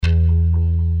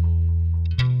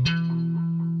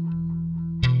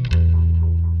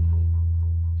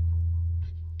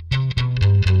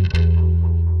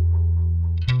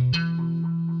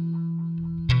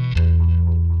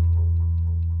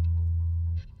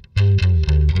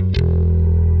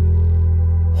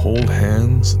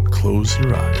hands and close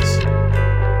your eyes.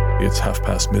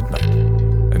 It's midnight,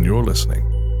 and you're listening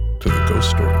to the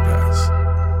Ghost Story Guys.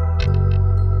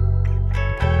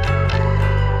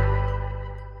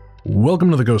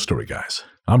 Welcome to the Ghost Story Guys.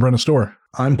 I'm Brennan Storr.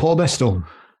 I'm Paul Bestel.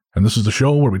 And this is the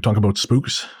show where we talk about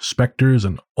spooks, specters,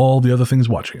 and all the other things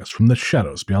watching us from the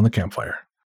shadows beyond the campfire.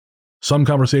 Some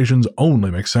conversations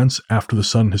only make sense after the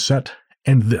sun has set,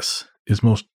 and this is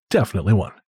most definitely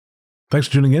one. Thanks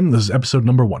for tuning in. This is episode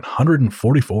number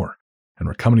 144, and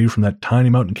we're coming to you from that tiny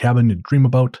mountain cabin you dream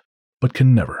about, but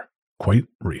can never quite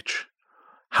reach.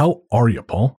 How are you,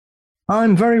 Paul?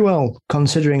 I'm very well,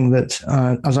 considering that,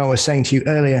 as I was saying to you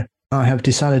earlier, I have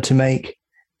decided to make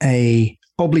a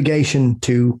obligation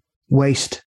to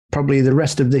waste probably the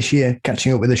rest of this year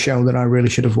catching up with a show that I really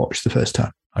should have watched the first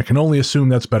time. I can only assume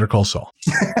that's Better Call Saul.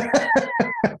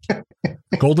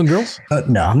 Golden Girls?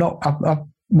 No, I'm not. I've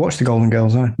watched the Golden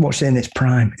Girls. I watched it in its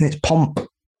prime, in its pomp.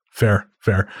 Fair.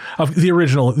 The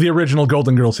original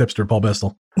Golden Girls hipster, Paul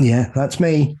Bestel. Yeah, that's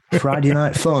me. Friday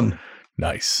night fun.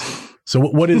 Nice. So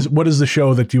what is the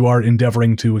show that you are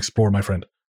endeavoring to explore, my friend?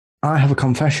 I have a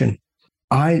confession.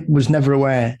 I was never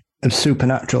aware of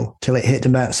Supernatural till it hit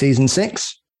about season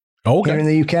 6 here in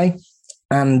the UK.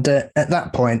 And at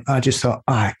that point, I just thought,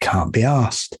 I can't be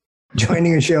arsed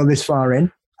joining a show this far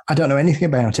in. I don't know anything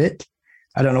about it.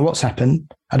 I don't know what's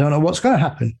happened. I don't know what's going to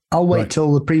happen. I'll wait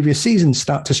till the previous seasons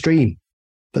start to stream.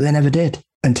 But they never did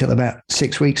until about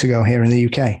 6 weeks ago here in the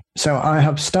UK. So I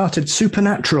have started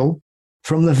Supernatural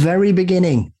from the very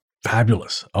beginning.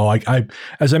 Fabulous. Oh, I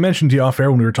as I mentioned to you off air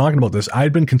when we were talking about this,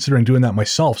 I'd been considering doing that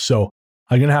myself. So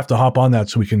I'm going to have to hop on that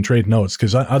so we can trade notes,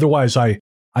 because otherwise I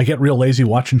get real lazy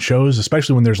watching shows,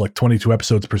 especially when there's like 22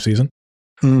 episodes per season.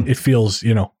 It feels,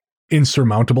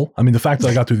 insurmountable. I mean, the fact that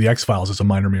I got through the X-Files is a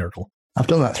minor miracle. I've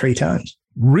done that 3 times.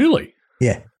 Really?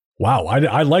 Yeah. Wow.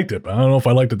 I liked it, but I don't know if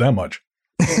I liked it that much.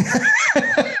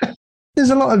 There's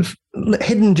a lot of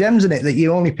hidden gems in it that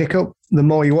you only pick up the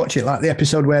more you watch it, like the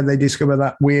episode where they discover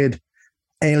that weird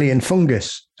alien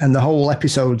fungus, and the whole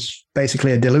episode's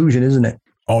basically a delusion, isn't it?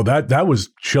 Oh, that was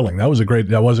chilling. That was a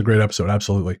great episode.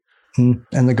 Absolutely. And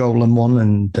the Golem one,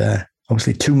 and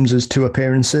obviously Toombs' 2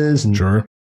 appearances, and sure.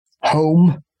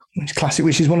 Home, which is classic,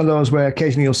 which is one of those where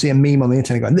occasionally you'll see a meme on the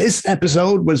internet going, this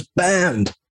episode was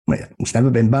banned. Well, it's never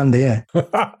been banned here.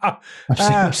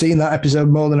 I've seen that episode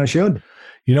more than I should.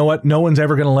 You know what? No one's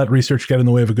ever going to let research get in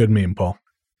the way of a good meme, Paul.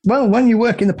 Well, when you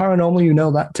work in the paranormal, you know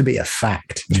that to be a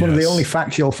fact. It's one of the only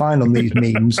facts you'll find on these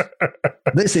memes.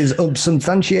 This is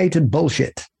unsubstantiated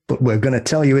bullshit, but we're going to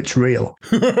tell you it's real.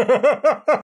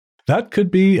 That could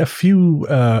be a few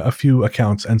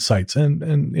accounts and sites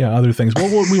and other things.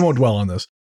 Well, we won't dwell on this.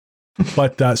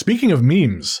 But speaking of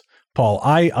memes, Paul,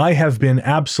 I have been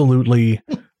absolutely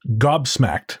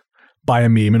gobsmacked by a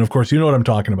meme, and of course, you know what I'm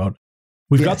talking about.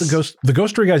 We've got the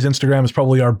Ghost Story Guys Instagram is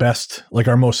probably our best, like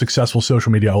our most successful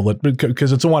social media outlet,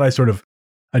 because it's the one I sort of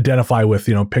identify with.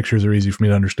 Pictures are easy for me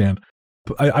to understand.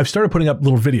 But I've started putting up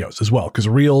little videos as well, because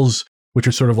Reels, which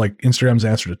are sort of like Instagram's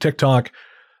answer to TikTok,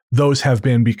 those have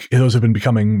been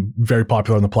becoming very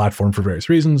popular on the platform for various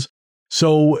reasons.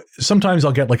 So sometimes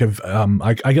I'll get like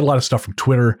I get a lot of stuff from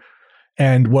Twitter,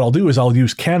 and what I'll do is I'll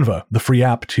use Canva, the free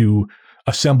app, to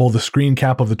assemble the screen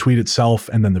cap of the tweet itself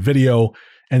and then the video,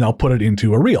 and I'll put it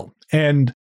into a reel.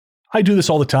 And I do this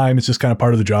all the time. It's just kind of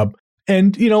part of the job.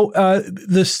 And,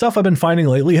 the stuff I've been finding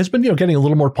lately has been, getting a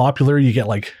little more popular. You get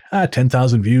like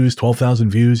 10,000 views, 12,000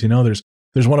 views.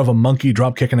 There's one of a monkey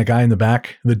drop kicking a guy in the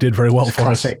back that did very well for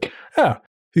us. Yeah.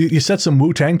 You set some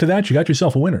Wu-Tang to that, you got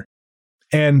yourself a winner.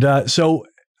 And so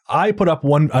I put up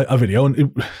a video,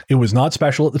 and it was not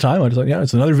special at the time. I was like,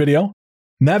 it's another video.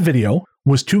 And that video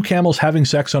was 2 camels having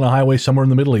sex on a highway somewhere in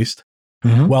the Middle East,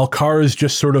 while cars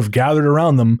just sort of gathered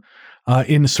around them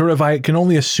in sort of, I can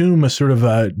only assume, a sort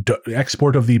of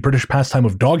export of the British pastime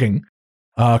of dogging,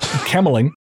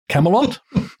 cameling. Camelot?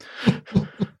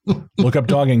 Look up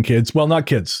dogging, kids. Well, not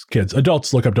kids.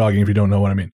 Adults look up dogging if you don't know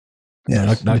what I mean.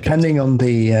 Yeah, not depending on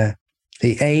the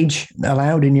age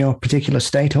allowed in your particular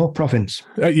state or province.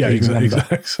 Exactly.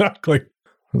 That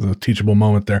was a teachable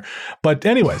moment there. But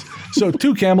anyways, so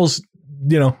 2 camels,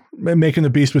 making the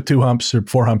beast with 2 humps, or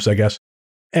 4 humps, I guess.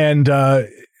 And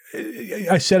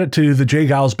I set it to the J.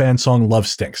 Giles Band song Love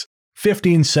Stinks.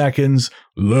 15 seconds,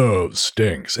 love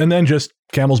stinks. And then just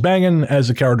camels banging as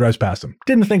the car drives past them.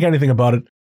 Didn't think anything about it.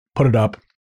 Put it up.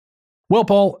 Well,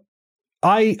 Paul,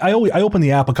 I open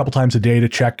the app a couple times a day to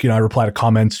check, I reply to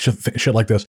comments, shit like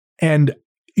this. And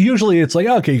usually it's like,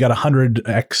 okay, you got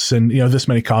 100x and, this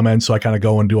many comments. So I kind of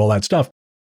go and do all that stuff.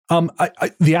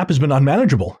 The app has been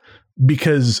unmanageable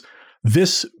because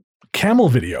this camel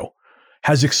video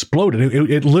has exploded.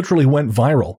 It literally went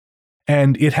viral.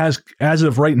 And it has, as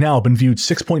of right now, been viewed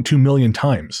 6.2 million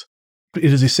times. It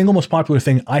is the single most popular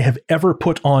thing I have ever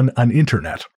put on an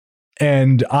internet.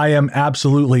 And I am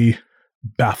absolutely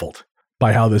baffled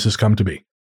by how this has come to be.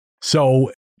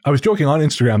 So I was joking on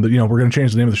Instagram that, we're going to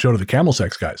change the name of the show to the Camel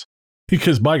Sex Guys.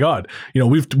 Because by God,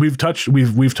 we've touched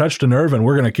a nerve and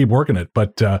we're going to keep working it.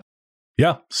 But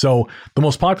yeah, so the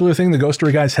most popular thing the Ghost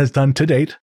Story Guys has done to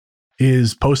date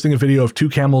is posting a video of two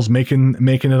camels making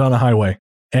it on a highway.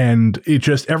 And it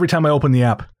just, every time I open the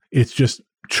app, it's just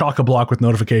chock-a-block with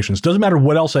notifications. Doesn't matter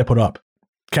what else I put up.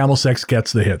 Camel Sex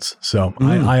gets the hits. So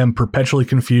I am perpetually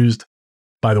confused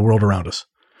by the world around us.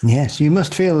 Yes, you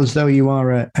must feel as though you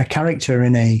are a character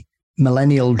in a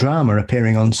millennial drama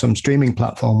appearing on some streaming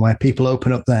platform where people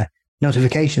open up their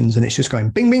notifications and it's just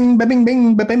going bing, bing, bing,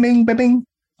 bing, bing, bing, bing, bing,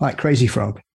 like Crazy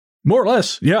Frog. More or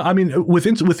less. Yeah. I mean, with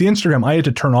the Instagram, I had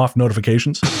to turn off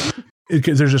notifications.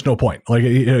 Because there's just no point. Like,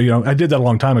 I did that a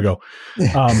long time ago.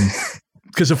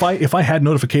 Because if I had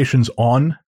notifications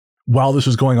on while this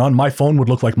was going on, my phone would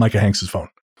look like Micah Hanks's phone.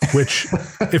 Which,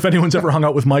 if anyone's ever hung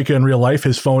out with Micah in real life,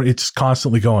 his phone, it's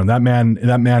constantly going. That man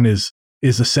is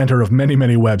the center of many,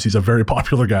 many webs. He's a very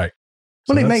popular guy.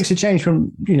 Well, it makes a change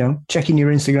from checking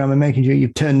your Instagram and making sure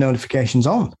you've turned notifications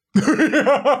on.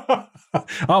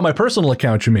 Oh, my personal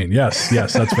account, you mean? Yes,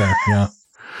 that's fair. Yeah.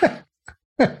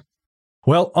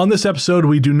 Well, on this episode,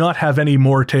 we do not have any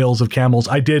more tales of camels.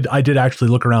 I did actually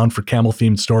look around for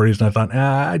camel-themed stories, and I thought,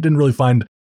 I didn't really find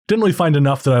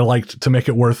enough that I liked to make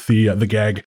it worth the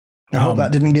gag. I hope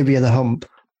that didn't give you the hump.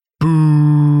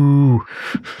 Boo!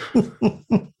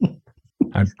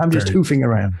 I'm just hoofing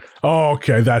around. Oh,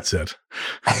 okay, that's it.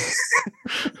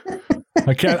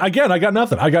 I got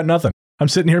nothing. I'm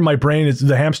sitting here, my brain is,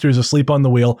 the hamster is asleep on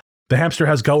the wheel. The hamster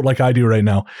has gout like I do right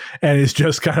now, and is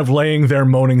just kind of laying there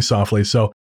moaning softly.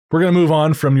 So we're going to move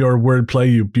on from your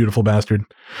wordplay, you beautiful bastard.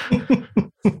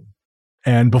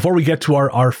 And before we get to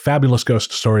our fabulous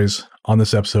ghost stories on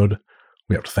this episode,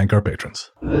 we have to thank our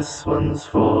patrons. This one's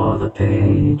for the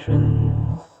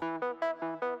patrons.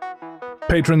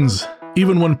 Patrons,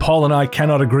 even when Paul and I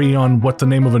cannot agree on what the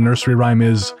name of a nursery rhyme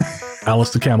is,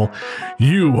 Alice the Camel,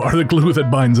 you are the glue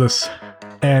that binds us.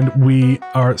 And we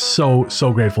are so,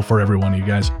 so grateful for every one of you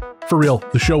guys. For real,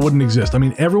 the show wouldn't exist. I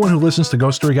mean, everyone who listens to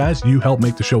Ghost Story Guys, you help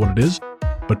make the show what it is.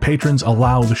 But patrons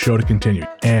allow the show to continue.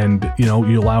 And,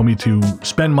 you allow me to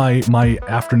spend my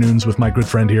afternoons with my good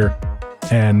friend here.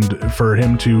 And for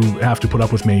him to have to put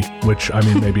up with me, which, I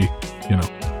mean, maybe,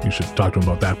 you should talk to him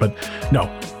about that. But no,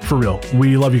 for real,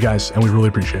 we love you guys and we really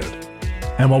appreciate it.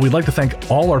 And while we'd like to thank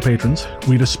all our patrons,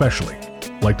 we'd especially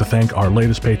like to thank our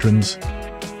latest patrons.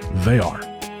 They are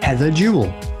Heather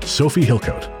Jewell, Sophie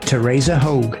Hillcoat, Teresa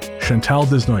Hogue, Chantal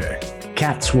Desnoyer,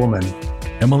 Catswoman,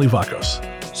 Emily Vakos,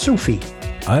 Sophie,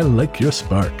 I Like Your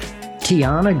Spark,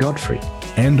 Tiana Godfrey,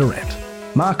 Anne Durant,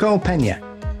 Marco Pena.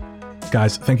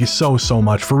 Guys, thank you so, so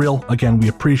much. For real, again, we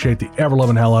appreciate the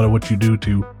ever-loving hell out of what you do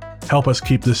to help us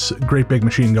keep this great big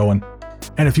machine going.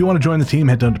 And if you want to join the team,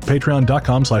 head down to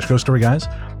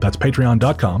patreon.com/ghoststoryguys. That's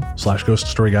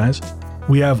patreon.com/ghoststoryguys.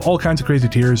 We have all kinds of crazy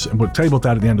tiers, and we'll tell you about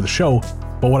that at the end of the show.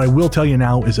 But what I will tell you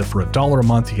now is that for $1 a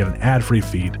month, you get an ad-free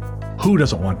feed. Who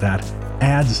doesn't want that?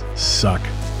 Ads suck.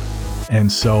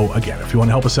 And so, again, if you want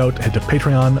to help us out, head to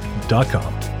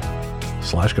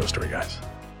patreon.com/ghoststoryguys.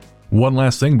 One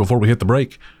last thing before we hit the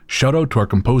break. Shout out to our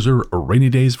composer, Rainy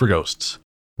Days for Ghosts.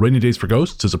 Rainy Days for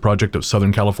Ghosts is a project of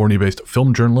Southern California-based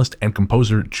film journalist and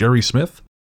composer Jerry Smith.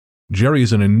 Jerry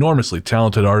is an enormously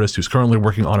talented artist who's currently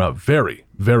working on a very,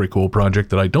 very cool project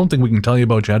that I don't think we can tell you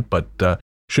about yet, but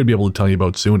should be able to tell you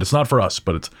about soon. It's not for us,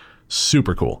 but it's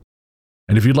super cool.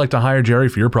 And if you'd like to hire Jerry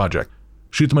for your project,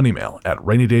 shoot them an email at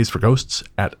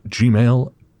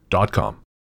rainydaysforghosts@gmail.com.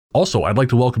 Also, I'd like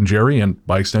to welcome Jerry, and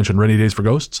by extension Rainy Days for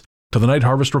Ghosts, to the Night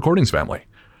Harvest Recordings family.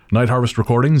 Night Harvest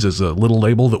Recordings is a little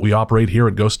label that we operate here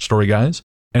at Ghost Story Guys,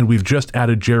 and we've just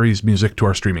added Jerry's music to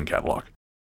our streaming catalog.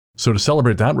 So to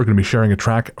celebrate that, we're going to be sharing a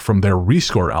track from their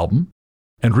Rescore album.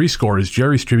 And Rescore is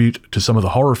Jerry's tribute to some of the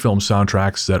horror film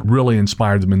soundtracks that really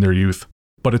inspired them in their youth.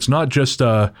 But it's not just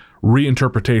a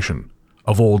reinterpretation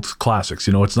of old classics.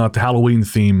 It's not the Halloween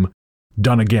theme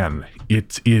done again.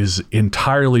 It is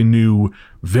entirely new,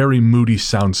 very moody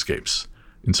soundscapes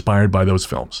inspired by those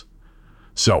films.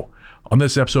 So, on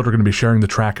this episode, we're going to be sharing the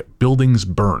track Buildings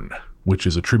Burn, which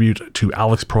is a tribute to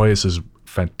Alex Proyas's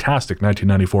fantastic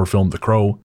 1994 film The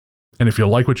Crow. And if you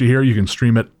like what you hear, you can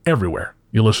stream it everywhere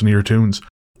you listen to your tunes,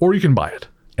 or you can buy it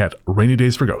at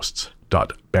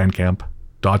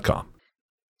rainydaysforghosts.bandcamp.com.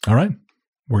 All right,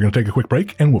 we're going to take a quick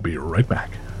break, and we'll be right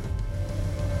back.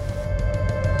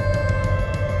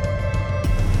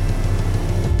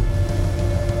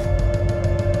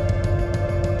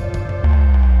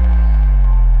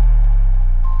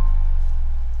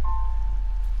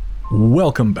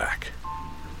 Welcome back.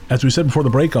 As we said before the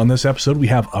break, on this episode, we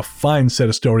have a fine set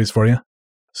of stories for you.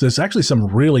 So there's actually some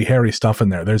really hairy stuff in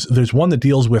there. There's one that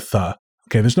deals with,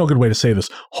 there's no good way to say this,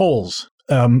 holes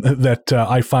that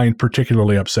I find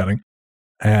particularly upsetting.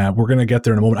 We're going to get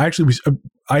there in a moment. Actually,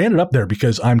 I ended up there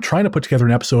because I'm trying to put together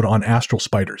an episode on astral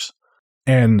spiders.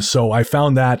 And so I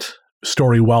found that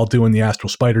story while doing the astral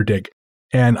spider dig.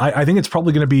 And I think it's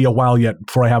probably going to be a while yet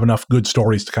before I have enough good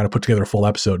stories to kind of put together a full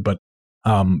episode. But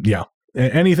yeah,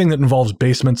 anything that involves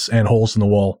basements and holes in the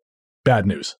wall, bad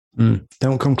news.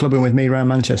 Don't come clubbing with me around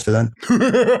Manchester then.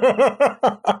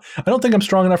 I don't think I'm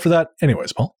strong enough for that.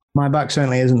 Anyways, Paul. My back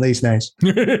certainly isn't these days.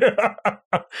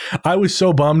 I was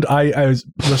so bummed. I was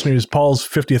listening to Paul's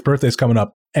 50th birthday is coming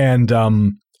up. And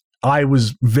I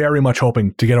was very much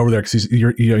hoping to get over there because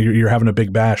you're having a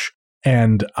big bash.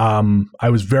 And I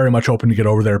was very much hoping to get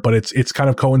over there, but it's kind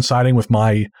of coinciding with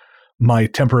my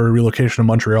temporary relocation to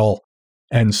Montreal,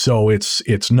 and so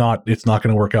it's not going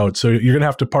to work out. So you're going to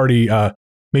have to party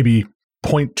maybe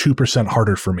 0.2%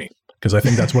 harder for me, because I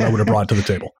think that's what I would have brought to the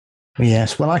table.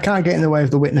 Yes, well, I can't get in the way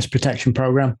of the witness protection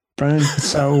program, Brennan.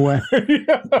 So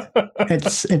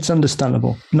it's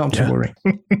understandable. Not to worry.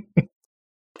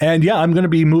 And yeah, I'm going to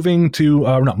be moving to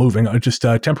not moving, just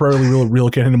temporarily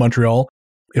relocating to Montreal.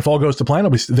 If all goes to plan,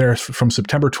 I'll be there from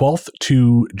September 12th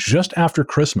to just after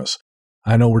Christmas.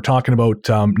 I know we're talking about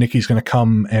Nikki's going to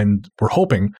come, and we're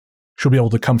hoping she'll be able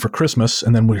to come for Christmas.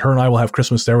 And then her and I will have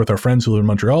Christmas there with our friends who live in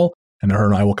Montreal, and then her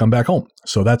and I will come back home.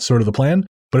 So that's sort of the plan.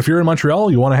 But if you're in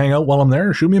Montreal, you want to hang out while I'm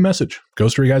there, shoot me a message.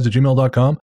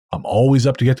 ghoststoryguys@gmail.com. I'm always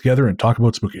up to get together and talk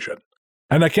about spooky shit.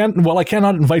 And I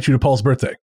cannot invite you to Paul's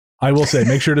birthday. I will say,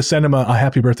 make sure to send him a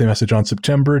happy birthday message on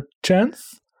September 10th?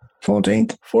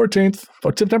 14th.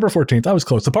 September 14th. I was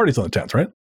close. The party's on the 10th, right?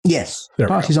 Yes. The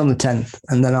party's on the 10th,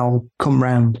 and then I'll come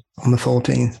round on the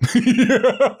 14th.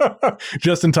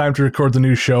 Just in time to record the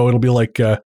new show. It'll be like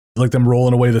them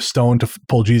rolling away the stone to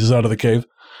pull Jesus out of the cave.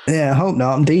 Yeah, I hope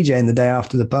not. I'm DJing the day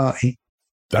after the party.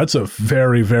 That's a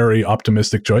very, very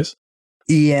optimistic choice.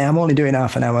 Yeah, I'm only doing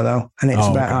half an hour, though, and it's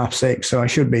about 6:30, so I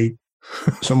should be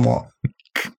somewhat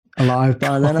alive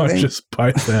by then, I think. Just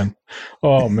by then.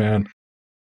 Oh, man.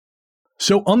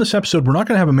 So on this episode, we're not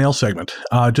going to have a mail segment,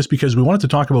 just because we wanted to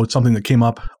talk about something that came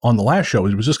up on the last show.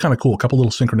 It was just kind of cool, a couple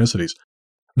little synchronicities.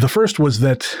 The first was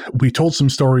that we told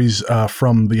some stories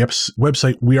from the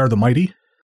website We Are the Mighty.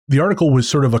 The article was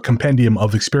sort of a compendium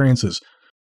of experiences.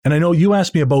 And I know you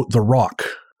asked me about The Rock,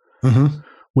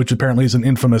 which apparently is an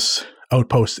infamous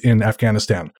outpost in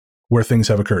Afghanistan where things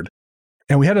have occurred.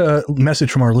 And we had a message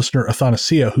from our listener,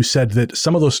 Athanasia, who said that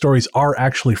some of those stories are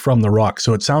actually from The Rock.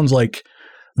 So it sounds like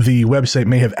the website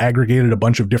may have aggregated a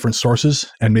bunch of different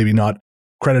sources and maybe not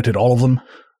credited all of them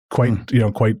quite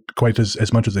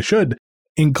as much as they should,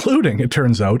 including, it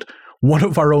turns out, one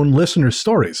of our own listeners'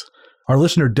 stories. Our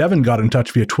listener, Devin, got in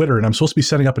touch via Twitter, and I'm supposed to be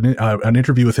setting up an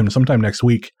interview with him sometime next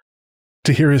week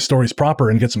to hear his stories proper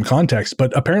and get some context.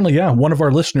 But apparently, yeah, one of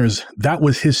our listeners, that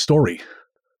was his story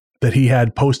that he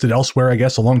had posted elsewhere, I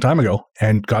guess, a long time ago,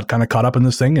 and got kind of caught up in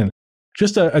this thing. And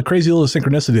just a crazy little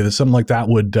synchronicity that something like that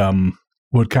would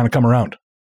kind of come around.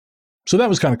 So that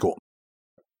was kind of cool.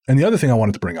 And the other thing I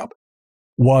wanted to bring up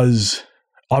was,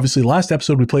 obviously, last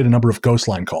episode we played a number of ghost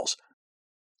line calls.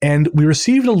 And we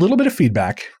received a little bit of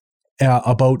feedback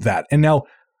about that. And now,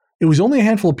 it was only a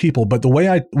handful of people, but the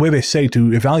way they say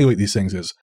to evaluate these things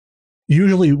is,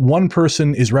 usually one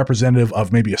person is representative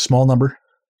of maybe a small number,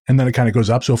 and then it kind of goes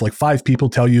up. So if like 5 people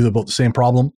tell you about the same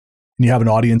problem, and you have an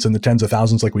audience in the tens of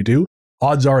thousands like we do,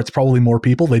 odds are it's probably more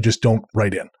people, they just don't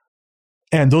write in.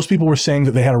 And those people were saying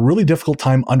that they had a really difficult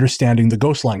time understanding the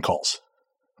ghost line calls,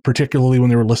 particularly when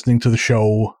they were listening to the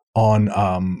show on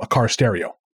a car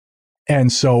stereo.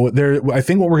 And so I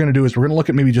think what we're going to do is we're going to look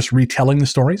at maybe just retelling the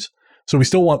stories. So we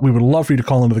would love for you to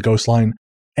call into the ghost line.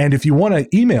 And if you want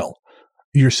to email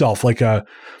yourself like a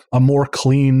more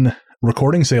clean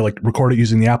recording, say like record it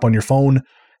using the app on your phone,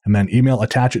 and then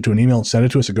attach it to an email and send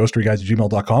it to us at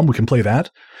ghoststoryguys@gmail.com, we can play that.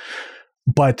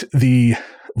 But the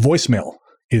voicemail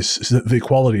the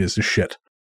quality is just shit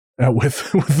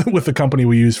with the company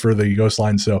we use for the ghost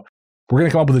line. So we're going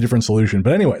to come up with a different solution.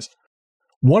 But anyways,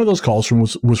 one of those calls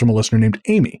was from a listener named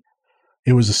Amy.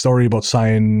 It was a story about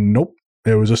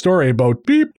it was a story about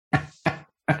beep.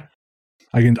 I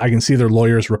can see their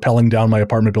lawyers rappelling down my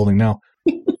apartment building now.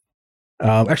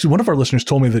 Actually, one of our listeners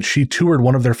told me that she toured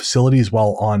one of their facilities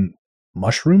while on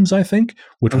mushrooms, I think.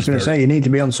 I was going to say, you need to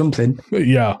be on something.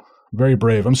 Yeah. Very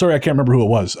brave. I'm sorry, I can't remember who it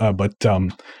was. But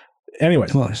anyway.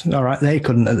 Well, it's all right. They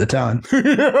couldn't at the time.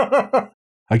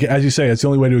 As you say, it's the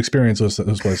only way to experience those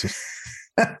places.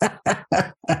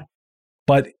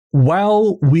 But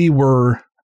while we were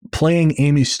playing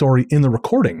Amy's story in the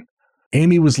recording,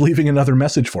 Amy was leaving another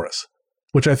message for us,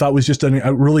 which I thought was just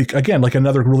a really, again, like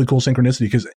another really cool synchronicity,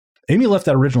 because Amy left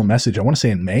that original message, I want to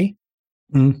say in May.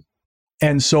 Mm.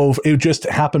 And so it just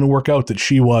happened to work out that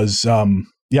she was,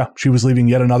 she was leaving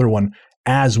yet another one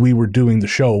as we were doing the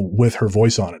show with her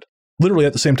voice on it, literally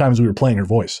at the same time as we were playing her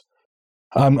voice.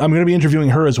 I'm going to be interviewing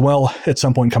her as well at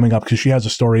some point coming up, because she has a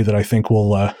story that I think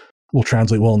will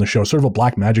translate well in the show, sort of a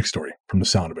black magic story from the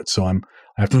sound of it. So I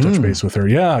have to touch base with her.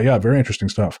 Yeah, very interesting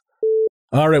stuff.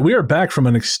 All right, we are back from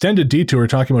an extended detour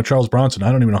talking about Charles Bronson.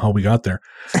 I don't even know how we got there.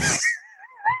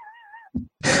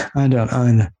 I don't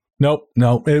either. Nope.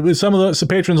 It was some of the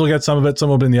patrons will get some of it. Some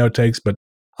will be in the outtakes, but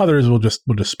others we'll just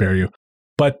spare you.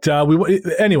 But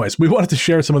anyways, we wanted to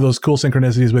share some of those cool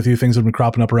synchronicities with you, things that have been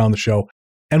cropping up around the show.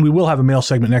 And we will have a mail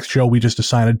segment next show. We just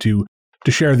decided to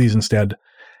share these instead.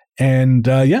 And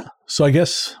so I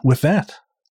guess with that,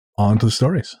 on to the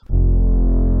stories.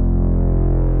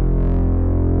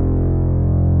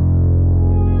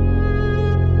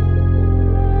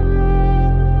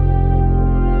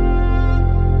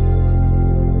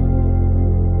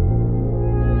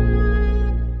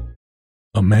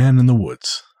 A Man in the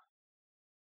Woods.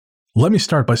 Let me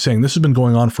start by saying this has been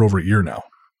going on for over a year now.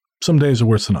 Some days are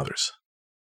worse than others.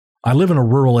 I live in a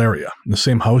rural area, in the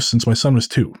same house since my son was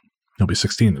 2. He'll be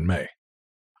 16 in May.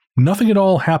 Nothing at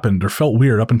all happened or felt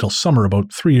weird up until summer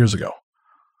about 3 years ago.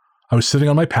 I was sitting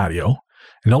on my patio,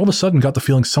 and all of a sudden got the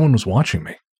feeling someone was watching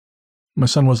me. My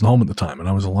son wasn't home at the time, and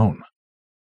I was alone.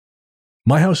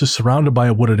 My house is surrounded by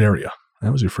a wooded area.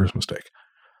 That was your first mistake.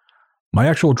 My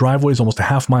actual driveway is almost a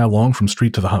half mile long from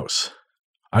street to the house.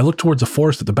 I looked towards the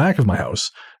forest at the back of my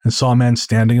house and saw a man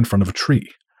standing in front of a tree.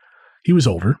 He was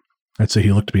older, I'd say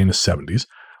he looked to be in his 70s,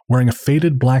 wearing a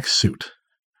faded black suit.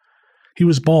 He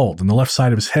was bald, and the left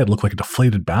side of his head looked like a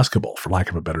deflated basketball, for lack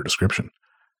of a better description.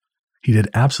 He did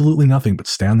absolutely nothing but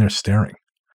stand there staring.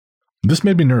 This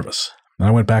made me nervous, and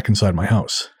I went back inside my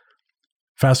house.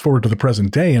 Fast forward to the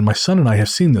present day, and my son and I have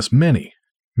seen this many,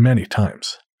 many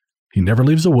times. He never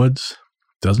leaves the woods,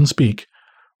 doesn't speak,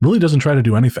 really doesn't try to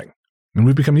do anything, and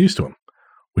we've become used to him.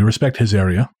 We respect his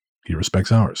area, he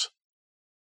respects ours.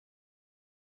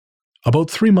 About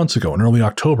 3 months ago, in early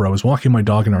October, I was walking my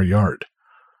dog in our yard.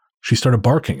 She started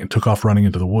barking and took off running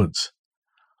into the woods.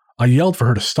 I yelled for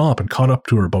her to stop and caught up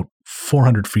to her about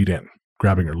 400 feet in,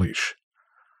 grabbing her leash.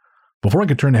 Before I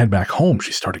could turn to head back home,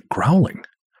 she started growling.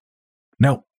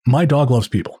 Now, my dog loves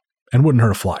people and wouldn't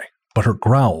hurt a fly, but her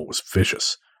growl was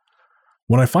vicious.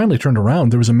 When I finally turned around,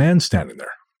 there was a man standing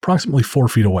there, approximately 4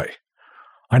 feet away.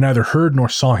 I neither heard nor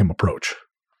saw him approach.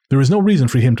 There was no reason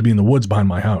for him to be in the woods behind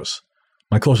my house.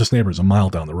 My closest neighbor is a mile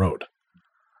down the road.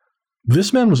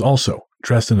 This man was also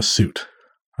dressed in a suit,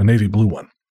 a navy blue one.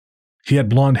 He had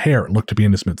blonde hair and looked to be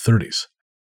in his mid-30s.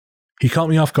 He caught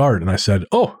me off guard, and I said,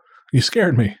 "Oh, you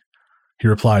scared me." He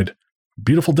replied,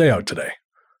 "Beautiful day out today."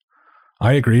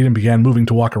 I agreed and began moving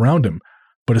to walk around him,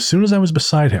 but as soon as I was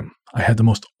beside him, I had the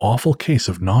most awful case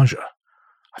of nausea.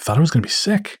 I thought I was going to be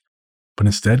sick, but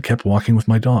instead kept walking with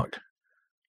my dog.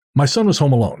 My son was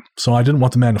home alone, so I didn't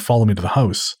want the man to follow me to the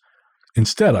house.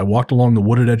 Instead, I walked along the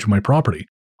wooded edge of my property,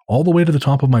 all the way to the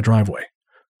top of my driveway.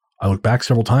 I looked back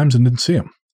several times and didn't see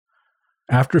him.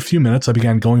 After a few minutes, I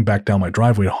began going back down my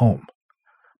driveway to home.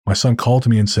 My son called to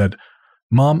me and said,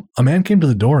 "Mom, a man came to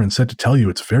the door and said to tell you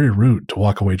it's very rude to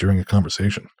walk away during a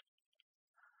conversation."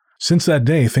 Since that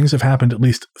day, things have happened at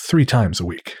least 3 times a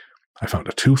week. I found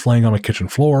a tooth laying on my kitchen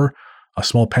floor, a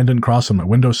small pendant cross on my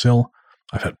windowsill.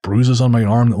 I've had bruises on my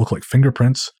arm that look like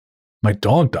fingerprints. My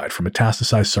dog died from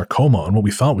metastasized sarcoma on what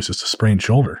we thought was just a sprained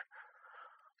shoulder.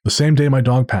 The same day my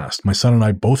dog passed, my son and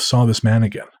I both saw this man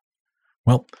again.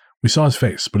 Well, we saw his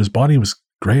face, but his body was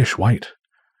grayish-white.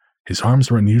 His arms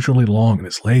were unusually long and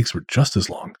his legs were just as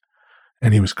long,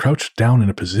 and he was crouched down in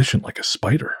a position like a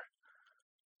spider.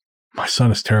 My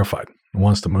son is terrified and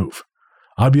wants to move.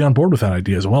 I'd be on board with that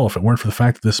idea as well if it weren't for the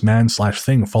fact that this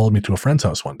man/thing followed me to a friend's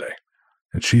house one day,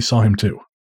 and she saw him too.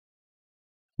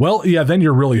 Well, yeah, then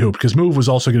you're really hooped, because move was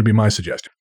also going to be my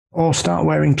suggestion. Or start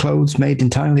wearing clothes made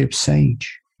entirely of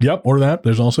sage. Yep, or that.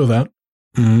 There's also that.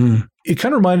 It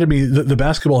kind of reminded me, the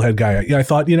basketball head guy. I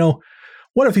thought,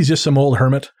 what if he's just some old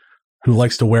hermit who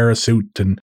likes to wear a suit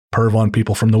and perv on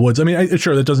people from the woods? I mean,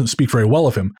 sure, that doesn't speak very well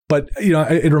of him, but,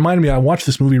 it reminded me, I watched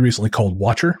this movie recently called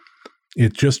Watcher.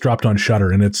 It just dropped on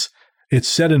Shudder, and it's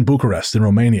set in Bucharest in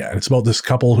Romania, and it's about this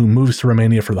couple who moves to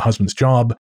Romania for the husband's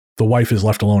job. The wife is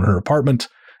left alone in her apartment,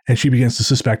 and she begins to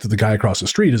suspect that the guy across the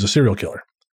street is a serial killer.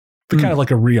 Kind of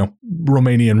like a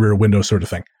Romanian Rear Window sort of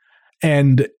thing.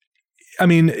 And, I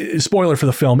mean, spoiler for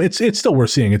the film, it's still worth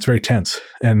seeing. It's very tense,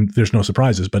 and there's no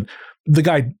surprises. But the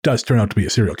guy does turn out to be a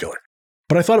serial killer.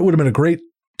 But I thought it would have been a great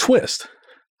twist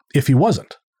if he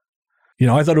wasn't. You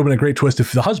know, I thought it would have been a great twist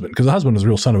if the husband, because the husband was a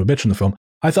real son of a bitch in the film.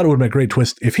 I thought it would have been a great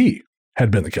twist if he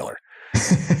had been the killer.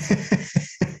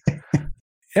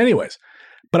 Anyways,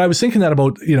 but I was thinking that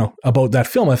about that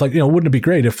film. I thought, wouldn't it be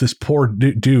great if this poor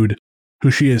dude,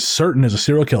 who she is certain is a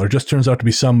serial killer, just turns out to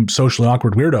be some socially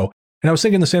awkward weirdo. And I was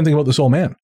thinking the same thing about this old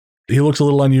man. He looks a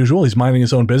little unusual. He's minding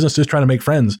his own business, just trying to make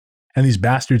friends. And these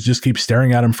bastards just keep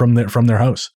staring at him from their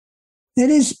house. It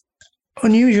is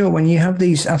unusual when you have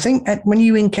these. I think when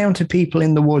you encounter people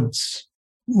in the woods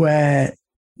where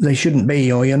they shouldn't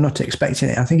be, or you're not expecting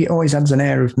it, I think it always adds an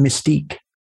air of mystique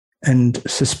and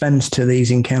suspense to these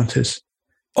encounters.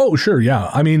 Oh, sure. Yeah.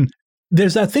 I mean,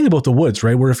 there's that thing about the woods,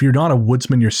 right? Where if you're not a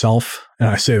woodsman yourself, and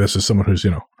I say this as someone who's,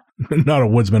 not a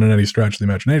woodsman in any stretch of the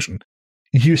imagination,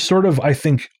 you sort of, I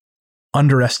think,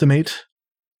 underestimate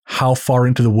how far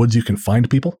into the woods you can find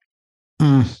people.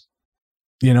 Mm.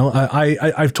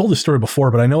 I've told this story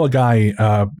before, but I know a guy,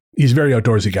 he's a very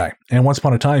outdoorsy guy. And once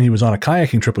upon a time, he was on a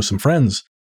kayaking trip with some friends,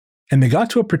 and they got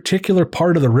to a particular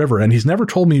part of the river, and he's never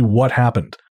told me what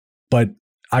happened, but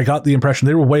I got the impression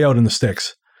they were way out in the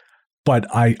sticks. But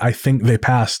I think they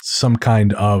passed some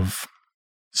kind of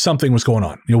something was going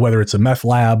on, whether it's a meth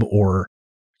lab or,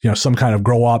 some kind of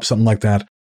grow op, something like that.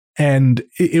 And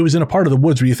it was in a part of the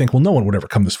woods where you think, well, no one would ever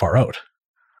come this far out.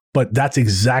 But that's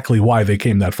exactly why they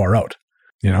came that far out.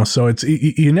 So it's,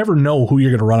 you never know who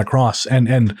you're going to run across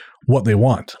and what they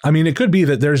want. I mean, it could be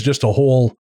that there's just a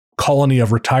whole colony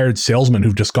of retired salesmen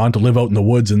who've just gone to live out in the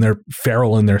woods and they're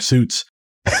feral in their suits.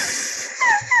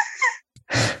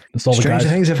 Stranger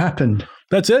things have happened.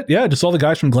 That's it. Yeah. Just all the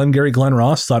guys from Glengarry Glen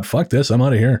Ross thought, fuck this, I'm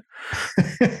out of here.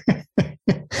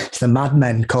 It's the Mad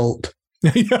Men cult.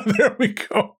 Yeah, there we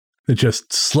go. They're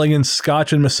just slinging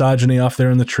scotch and misogyny off there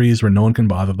in the trees where no one can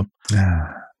bother them.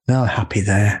 They're happy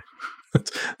there.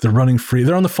 They're running free.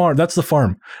 They're on the farm. That's the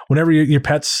farm. Whenever your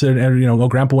pets and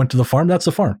grandpa went to the farm, that's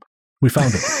the farm. We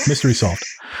found it. Mystery solved.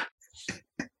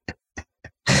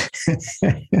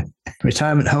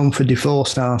 Retirement home for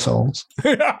divorced arseholes.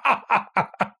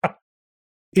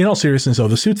 In all seriousness, though,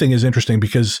 the suit thing is interesting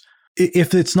because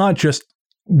if it's not just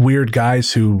weird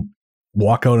guys who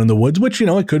walk out in the woods, which,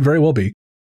 it could very well be,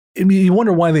 I mean, you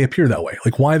wonder why they appear that way.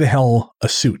 Like, why the hell a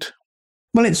suit?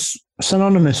 Well, it's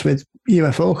synonymous with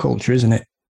UFO culture, isn't it?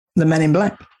 The Men in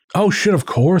Black. Oh, shit, of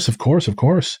course.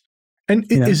 And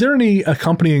is there any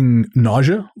accompanying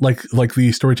nausea like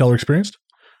the storyteller experienced?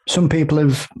 Some people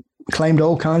have claimed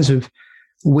all kinds of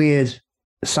weird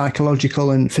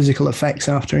psychological and physical effects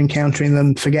after encountering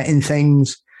them, forgetting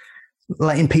things,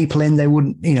 letting people in they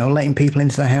wouldn't, letting people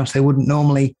into the house they wouldn't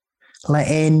normally let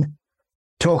in,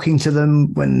 talking to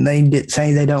them when they did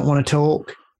say they don't want to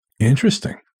talk.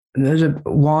 Interesting. There's a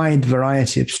wide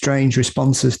variety of strange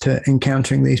responses to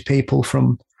encountering these people,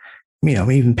 from,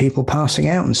 even people passing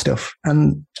out and stuff.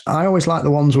 And I always like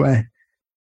the ones where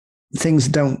things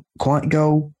don't quite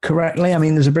go correctly. I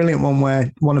mean, there's a brilliant one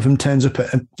where one of them turns up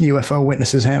at a UFO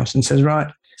witness's house and says,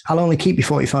 right, I'll only keep you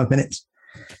 45 minutes.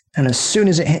 And as soon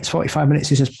as it hits 45 minutes,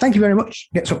 he says, thank you very much,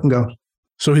 gets up and goes.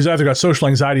 So he's either got social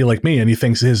anxiety like me and he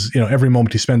thinks his, every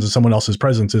moment he spends in someone else's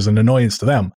presence is an annoyance to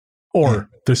them, or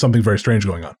there's something very strange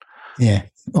going on. Yeah.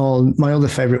 Or my other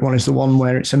favorite one is the one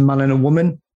where it's a man and a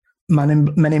woman,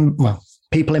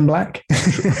 people in black.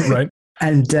 Right.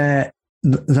 And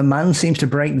the man seems to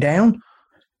break down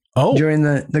during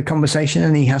the conversation,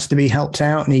 and he has to be helped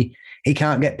out, and he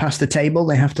can't get past the table.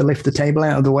 They have to lift the table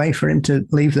out of the way for him to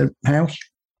leave the house.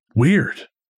 Weird.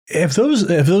 If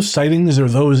those sightings or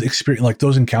those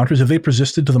those encounters, have they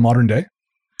persisted to the modern day?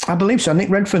 I believe so. Nick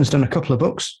Redfern's done a couple of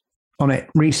books on it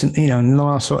recently, in the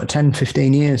last sort of 10,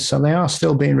 15 years. So they are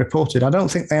still being reported. I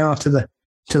don't think they are to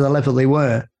the level they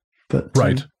were, but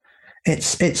right.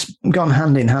 It's gone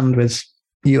hand in hand with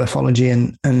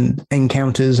ufology and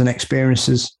encounters and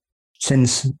experiences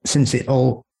since it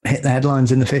all hit the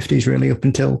headlines in the 50s, really, up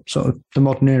until sort of the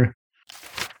modern era.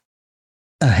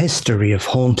 A history of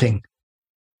haunting.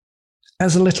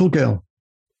 As a little girl,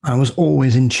 I was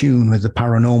always in tune with the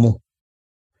paranormal.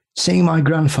 Seeing my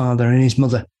grandfather and his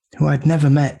mother, who I'd never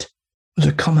met, was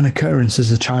a common occurrence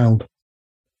as a child.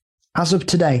 As of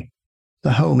today,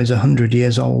 the home is 100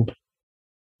 years old.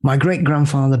 My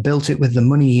great-grandfather built it with the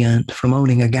money he earned from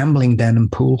owning a gambling den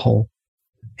and pool hall.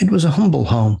 It was a humble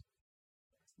home.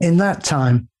 In that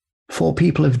time, 4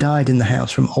 people have died in the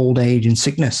house from old age and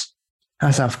sickness,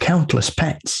 as have countless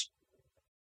pets.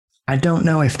 I don't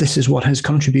know if this is what has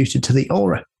contributed to the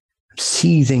aura of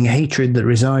seething hatred that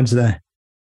resides there.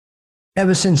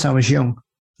 Ever since I was young,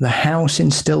 the house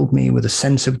instilled me with a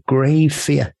sense of grave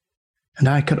fear and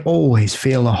I could always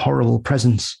feel a horrible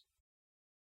presence.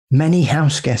 Many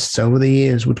house guests over the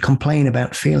years would complain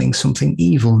about feeling something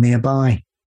evil nearby.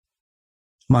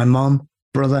 My mum,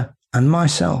 brother, and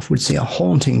myself would see a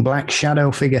haunting black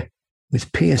shadow figure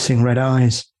with piercing red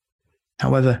eyes.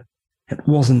 However, it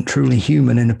wasn't truly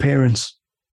human in appearance.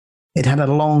 It had a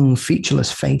long,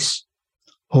 featureless face,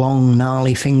 long,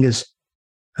 gnarly fingers,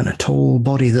 and a tall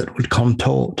body that would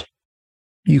contort.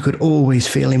 You could always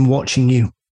feel him watching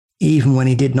you, even when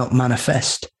he did not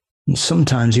manifest, and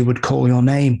sometimes he would call your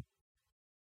name.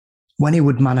 When he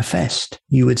would manifest,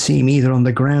 you would see him either on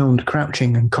the ground,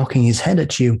 crouching and cocking his head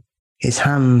at you, his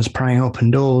hands prying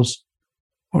open doors,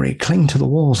 or he'd cling to the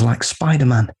walls like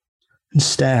Spider-Man and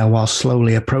stare while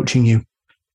slowly approaching you.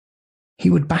 He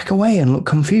would back away and look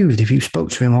confused if you spoke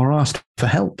to him or asked for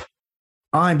help.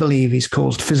 I believe he's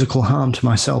caused physical harm to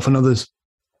myself and others.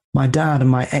 My dad and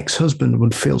my ex-husband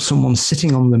would feel someone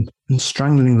sitting on them and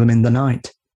strangling them in the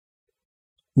night.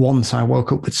 Once I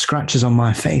woke up with scratches on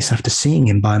my face after seeing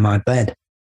him by my bed.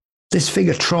 This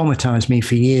figure traumatized me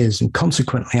for years, and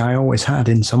consequently I always had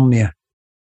insomnia.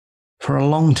 For a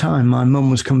long time, my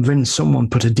mum was convinced someone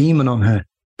put a demon on her,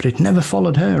 but it never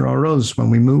followed her or us when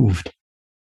we moved.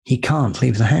 He can't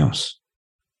leave the house.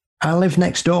 I live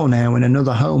next door now in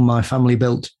another home my family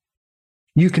built.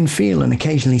 You can feel and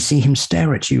occasionally see him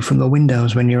stare at you from the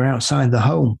windows when you're outside the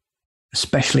home,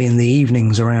 especially in the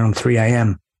evenings around 3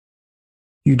 a.m.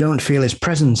 You don't feel his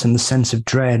presence and the sense of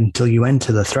dread until you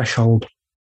enter the threshold.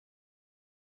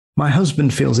 My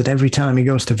husband feels it every time he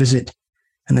goes to visit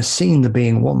and has seen the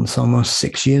being once almost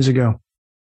 6 years ago.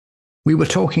 We were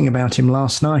talking about him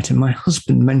last night and my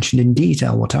husband mentioned in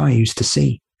detail what I used to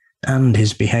see and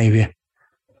his behaviour.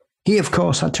 He, of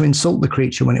course, had to insult the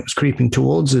creature when it was creeping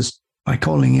towards us by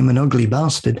calling him an ugly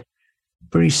bastard,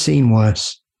 but he's seen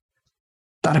worse.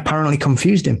 That apparently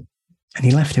confused him, and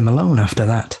he left him alone after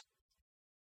that.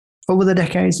 Over the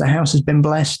decades, the house has been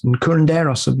blessed and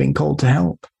curanderos have been called to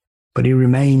help, but he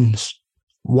remains,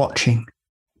 watching,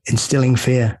 instilling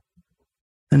fear,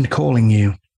 and calling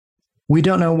you. We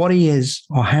don't know what he is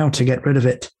or how to get rid of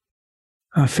it.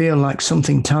 I feel like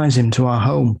something ties him to our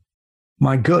home.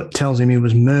 My gut tells him he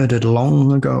was murdered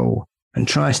long ago and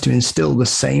tries to instill the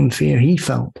same fear he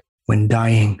felt when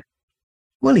dying.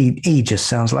 Well, he just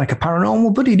sounds like a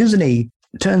paranormal buddy, doesn't he?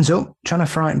 Turns up, trying to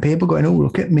frighten people, going, oh,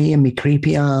 look at me and me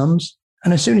creepy arms.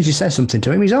 And as soon as you say something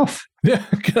to him, he's off. Yeah,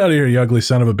 get out of here, you ugly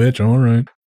son of a bitch. All right.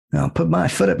 I'll put my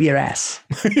foot up your ass.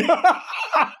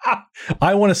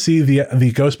 I want to see the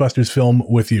Ghostbusters film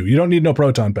with you. You don't need no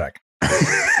proton pack.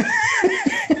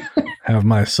 Have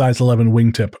my size 11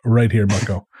 wingtip right here,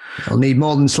 bucko. I'll need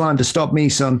more than slime to stop me,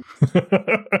 son.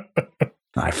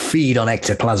 I feed on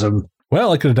ectoplasm.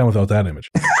 Well, I could have done without that image.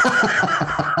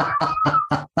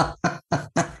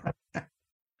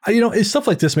 It's stuff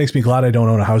like this makes me glad I don't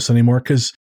own a house anymore,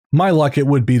 because my luck, it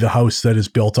would be the house that is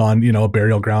built on, a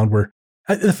burial ground where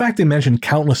the fact they mentioned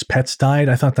countless pets died,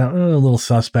 I thought that a little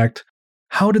suspect.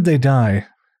 How did they die?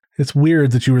 It's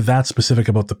weird that you were that specific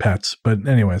about the pets, but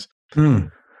anyways.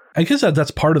 I guess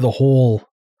that's part of the whole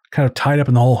kind of tied up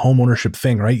in the whole home ownership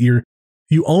thing, right? You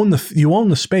own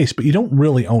the space, but you don't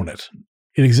really own it.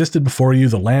 It existed before you,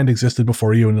 the land existed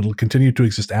before you, and it'll continue to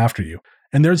exist after you.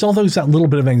 And there's always that little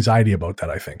bit of anxiety about that,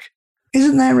 I think.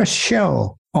 Isn't there a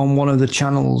show on one of the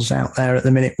channels out there at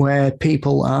the minute where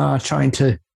people are trying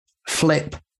to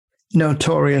flip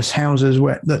notorious houses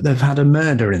that they've had a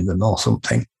murder in them or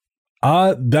something?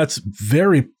 That's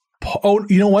very... Oh,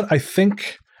 you know what? I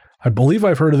believe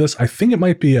I've heard of this. I think it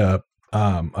might be a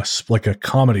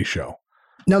comedy show.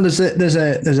 No,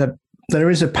 there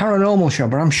is a paranormal show,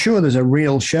 but I'm sure there's a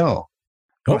real show.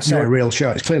 I say a real show.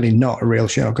 It's clearly not a real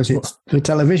show because it's for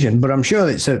television, but I'm sure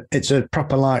it's a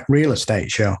proper real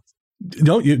estate show.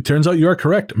 No, it turns out you are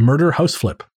correct. Murder House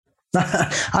Flip.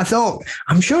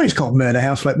 I'm sure it's called Murder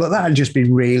House Flip, but that'd just be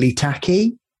really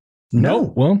tacky.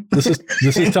 No. Well, this is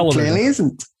television. Clearly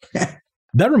isn't.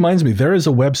 That reminds me, there is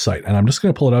a website, and I'm just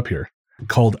going to pull it up here,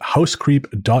 called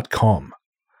housecreep.com.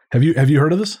 Have you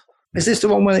heard of this? Is this the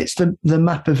one where it's the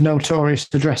map of notorious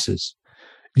addresses?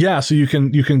 Yeah, so you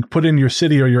can put in your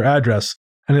city or your address,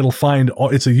 and it'll find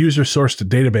it's a user-sourced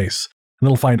database, and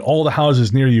it'll find all the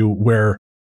houses near you where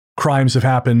crimes have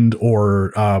happened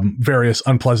or various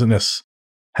unpleasantness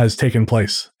has taken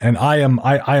place. And I am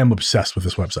obsessed with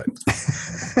this website.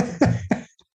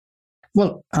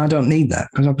 Well, I don't need that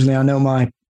because obviously I know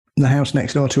the house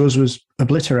next door to us was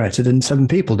obliterated and 7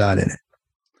 people died in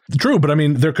it. True, but I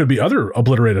mean, there could be other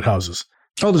obliterated houses.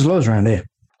 Oh, there's loads around here.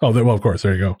 Oh, well, of course.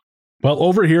 There you go. Well,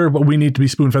 over here, but we need to be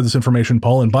spoon-fed this information,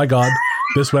 Paul. And by God,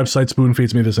 this website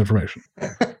spoon-feeds me this information.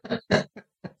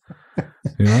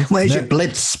 You know? Where's your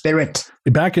Blitz spirit?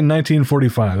 Back in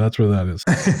 1945. That's where that is.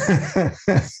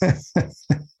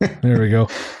 There we go.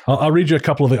 I'll read you a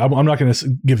couple of I'm not going to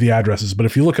give the addresses, but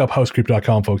if you look up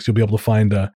housecreep.com, folks, you'll be able to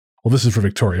find, well, this is for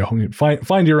Victoria.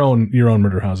 Find your own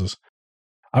murder houses.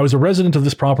 I was a resident of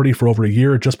this property for over a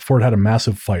year just before it had a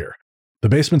massive fire. The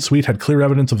basement suite had clear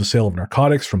evidence of the sale of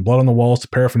narcotics, from blood on the walls to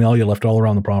paraphernalia left all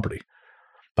around the property.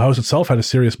 The house itself had a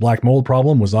serious black mold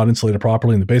problem, was not insulated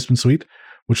properly in the basement suite,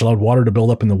 which allowed water to build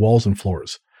up in the walls and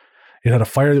floors. It had a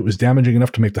fire that was damaging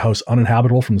enough to make the house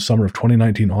uninhabitable from the summer of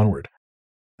 2019 onward.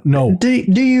 No. Do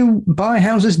you buy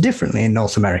houses differently in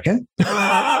North America?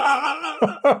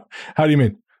 How do you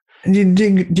mean?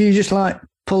 Do you just like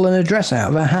pull an address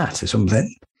out of a hat or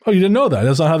something? Oh, you didn't know that?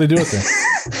 That's not how they do it there.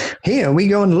 Here, we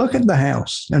go and look at the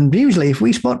house. And usually if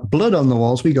we spot blood on the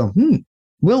walls, we go,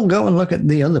 we'll go and look at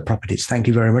the other properties. Thank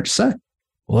you very much, sir.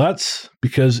 Well, that's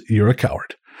because you're a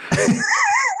coward.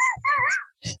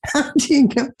 How do you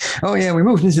go? Oh, yeah, we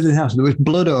moved into the house. There was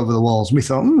blood over the walls. We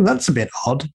thought, that's a bit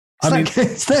odd.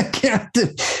 It's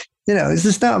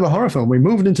the start of a horror film. We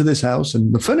moved into this house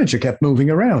and the furniture kept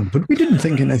moving around, but we didn't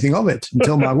think anything of it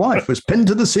until my wife was pinned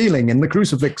to the ceiling in the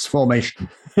crucifix formation.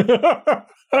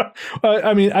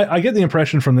 I get the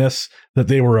impression from this that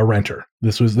they were a renter.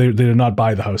 They did not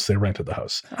buy the house; they rented the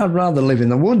house. I'd rather live in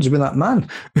the woods with that man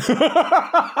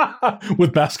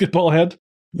with basketball head.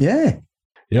 Yeah.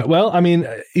 Well,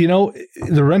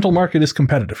 the rental market is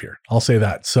competitive here. I'll say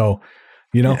that. So,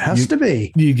 it has to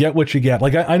be. You get what you get.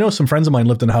 Like I know some friends of mine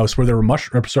lived in a house where there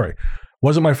were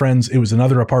wasn't my friends. It was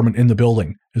another apartment in the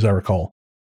building, as I recall.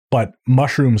 But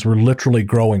mushrooms were literally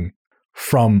growing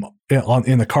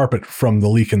in the carpet from the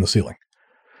leak in the ceiling.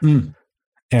 And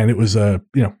it was a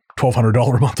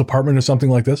 $1,200 a month apartment or something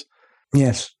like this.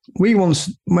 Yes.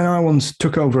 When I once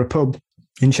took over a pub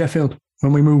in Sheffield,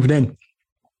 when we moved in,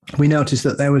 we noticed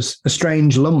that there was a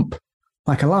strange lump,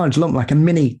 like a large lump, like a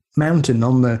mini mountain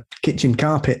on the kitchen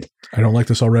carpet. I don't like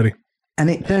this already. And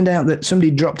it turned out that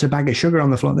somebody dropped a bag of sugar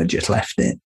on the floor and they just left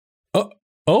it.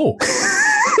 Oh.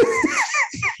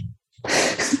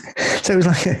 So it was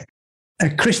like a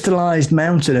crystallized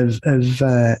mountain of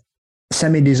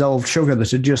semi-dissolved sugar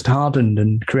that had just hardened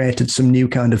and created some new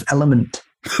kind of element.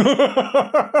 And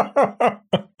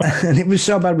it was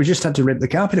so bad we just had to rip the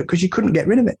carpet up because you couldn't get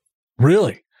rid of it.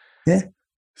 Really? Yeah.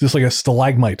 It's just like a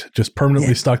stalagmite just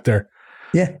permanently stuck there.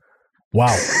 Yeah.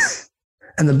 Wow.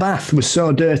 And the bath was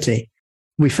so dirty,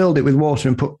 we filled it with water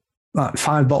and put like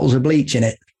 5 bottles of bleach in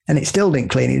it, and it still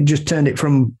didn't clean it. It just turned it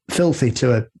from filthy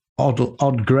to a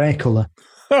odd grey colour.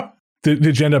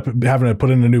 Did you end up having to put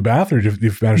in a new bath, or did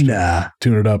you manage to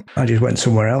tune it up? I just went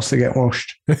somewhere else to get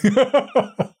washed.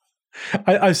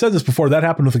 I said this before. That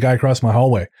happened with a guy across my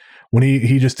hallway when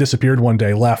he just disappeared one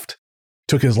day, left,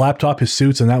 took his laptop, his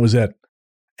suits, and that was it.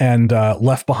 And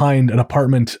left behind an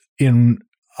apartment in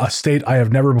a state I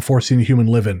have never before seen a human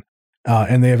live in.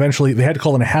 And they had to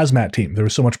call in a hazmat team. There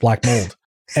was so much black mold.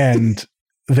 And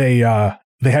they had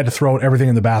to throw out everything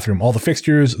in the bathroom. All the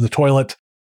fixtures, the toilet,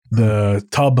 the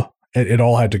tub, it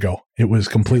all had to go. It was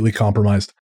completely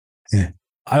compromised. Yeah.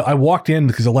 I walked in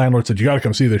because the landlord said, "You got to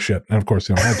come see this shit." And of course,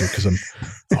 I had to because I'm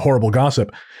a horrible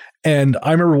gossip. And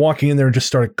I remember walking in there and just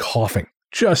started coughing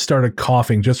just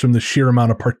from the sheer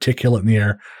amount of particulate in the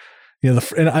air.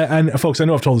 And folks, I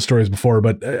know I've told the stories before,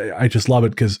 but I just love it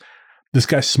because this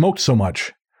guy smoked so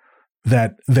much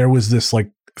that there was this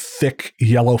like thick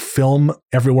yellow film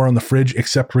everywhere on the fridge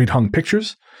except where he'd hung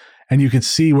pictures. And you could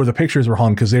see where the pictures were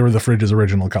hung because they were the fridge's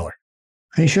original color.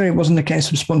 Are you sure it wasn't a case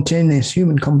of spontaneous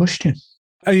human combustion?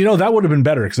 That would have been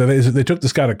better because they took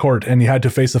this guy to court and he had to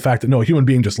face the fact that no, a human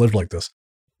being just lived like this.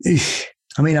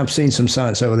 I've seen some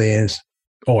sites over the years.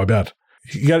 Oh, I bet.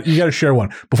 You got to share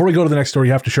one. Before we go to the next story,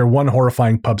 you have to share one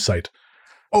horrifying pub site.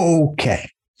 Okay.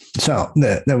 So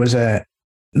there was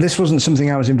this wasn't something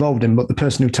I was involved in, but the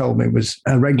person who told me was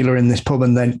a regular in this pub,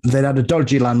 and they'd had a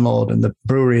dodgy landlord and the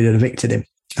brewery had evicted him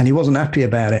and he wasn't happy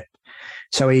about it.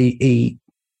 So he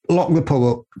locked the pub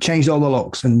up, changed all the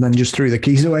locks, and then just threw the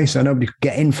keys away so nobody could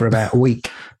get in for about a week.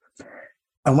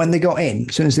 And when they got in,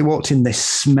 as soon as they walked in, this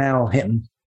smell hit them.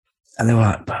 And they were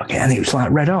like, okay. And it was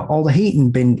like red hot. All the heating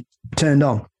had been turned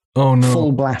on. Oh, no.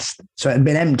 Full blast. So it had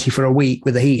been empty for a week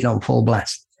with the heating on full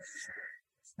blast.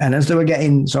 And as they were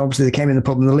getting, so obviously they came in the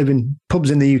pub, and the living pubs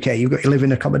in the UK, you've got your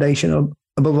living accommodation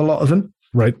above a lot of them.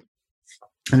 Right.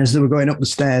 And as they were going up the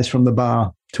stairs from the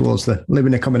bar towards the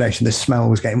living accommodation, the smell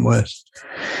was getting worse.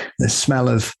 The smell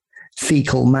of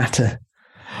fecal matter.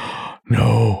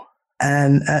 No.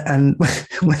 And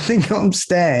when they got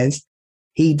upstairs,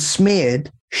 he'd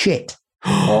smeared shit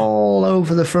all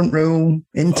over the front room,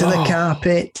 into the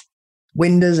carpet.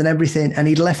 windows and everything, and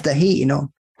he'd left the heating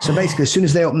on. So basically, as soon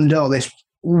as they opened the door, this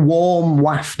warm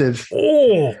waft of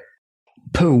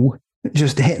poo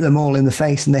just hit them all in the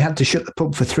face, and they had to shut the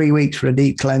pub for 3 weeks for a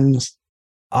deep cleanse.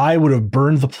 I would have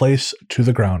burned the place to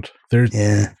the ground.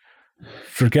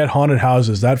 Forget haunted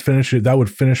houses. That would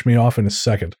finish me off in a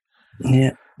second.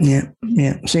 Yeah.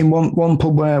 Seen one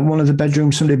pub where one of the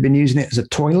bedrooms, somebody had been using it as a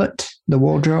toilet, the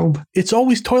wardrobe. It's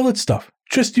always toilet stuff.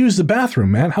 Just use the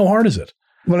bathroom, man. How hard is it?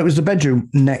 Well, it was the bedroom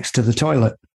next to the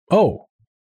toilet. Oh,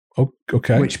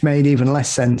 okay. Which made even less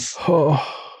sense. Oh.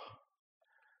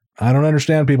 I don't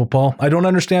understand people, Paul. I don't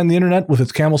understand the internet with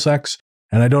its camel sex,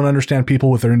 and I don't understand people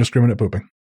with their indiscriminate pooping.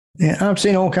 Yeah, I've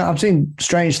seen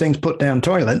strange things put down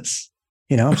toilets.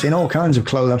 I've seen all kinds of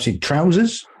clothes. I've seen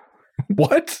trousers.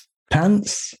 What?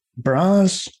 Pants,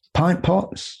 bras, pint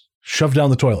pots. Shoved down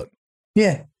the toilet.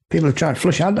 Yeah, people have tried to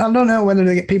flush. I don't know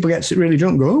whether people get really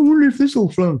drunk and go, I wonder if this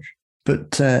will flush.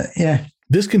 But yeah.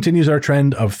 This continues our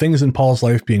trend of things in Paul's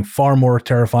life being far more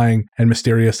terrifying and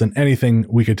mysterious than anything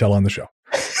we could tell on the show.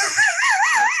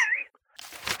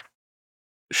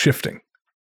 Shifting.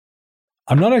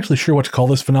 I'm not actually sure what to call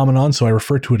this phenomenon, so I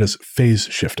refer to it as phase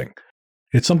shifting.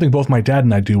 It's something both my dad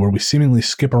and I do where we seemingly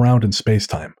skip around in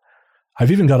space-time.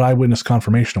 I've even got eyewitness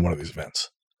confirmation of one of these events.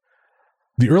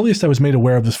 The earliest I was made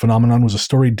aware of this phenomenon was a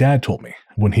story Dad told me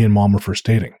when he and Mom were first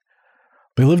dating.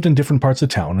 They lived in different parts of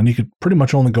town, and he could pretty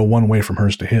much only go one way from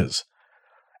hers to his.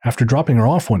 After dropping her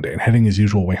off one day and heading his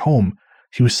usual way home,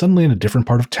 he was suddenly in a different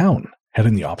part of town,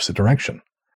 heading the opposite direction.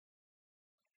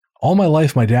 All my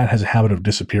life, my dad has a habit of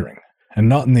disappearing, and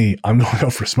not in the I'm going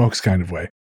out for smokes kind of way,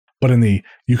 but in the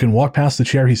you can walk past the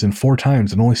chair he's in 4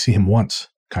 times and only see him once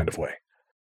kind of way.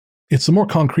 It's the more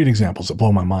concrete examples that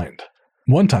blow my mind.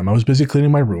 One time I was busy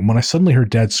cleaning my room when I suddenly heard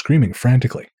Dad screaming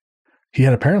frantically. He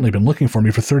had apparently been looking for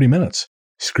me for 30 minutes,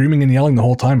 screaming and yelling the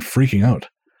whole time, freaking out.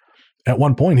 At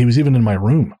one point, he was even in my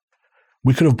room.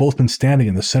 We could have both been standing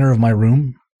in the center of my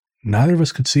room. Neither of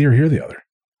us could see or hear the other.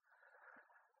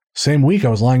 Same week, I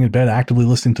was lying in bed actively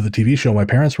listening to the TV show my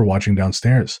parents were watching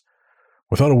downstairs.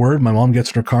 Without a word, my mom gets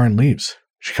in her car and leaves.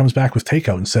 She comes back with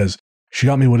takeout and says she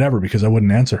got me whatever because I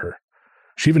wouldn't answer her.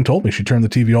 She even told me she turned the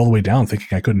TV all the way down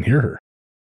thinking I couldn't hear her.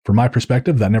 From my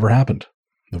perspective, that never happened.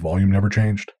 The volume never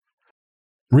changed.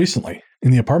 Recently,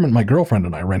 in the apartment my girlfriend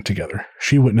and I rent together,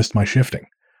 she witnessed my shifting.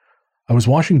 I was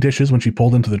washing dishes when she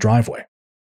pulled into the driveway.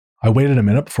 I waited a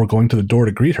minute before going to the door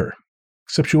to greet her,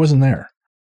 except she wasn't there.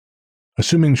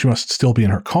 Assuming she must still be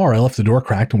in her car, I left the door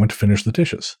cracked and went to finish the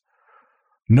dishes.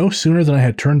 No sooner than I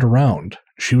had turned around,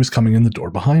 she was coming in the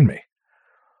door behind me.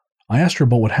 I asked her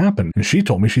about what happened, and she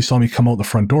told me she saw me come out the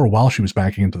front door while she was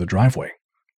backing into the driveway,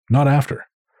 not after.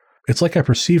 It's like I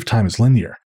perceive time as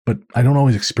linear, but I don't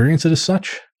always experience it as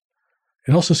such.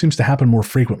 It also seems to happen more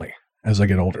frequently as I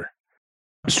get older.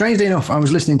 Strangely enough, I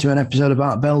was listening to an episode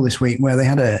about Bell this week where they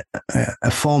had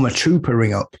a former trooper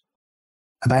ring up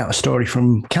about a story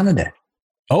from Canada.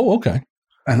 Oh, okay.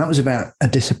 And that was about a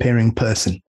disappearing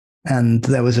person. And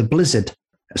there was a blizzard.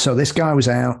 So this guy was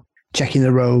out checking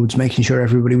the roads, making sure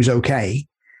everybody was okay.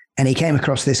 And he came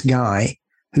across this guy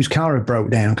whose car had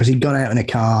broke down because he'd gone out in a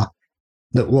car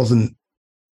that wasn't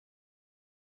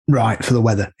right for the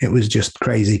weather. It was just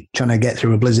crazy trying to get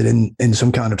through a blizzard in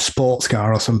some kind of sports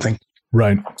car or something.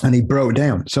 Right. And he broke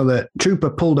down. So the trooper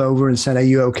pulled over and said, are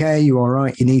you okay? You all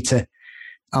right? You need to,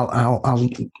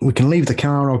 we can leave the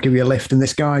car. I'll give you a lift. And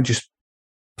this guy just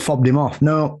fobbed him off.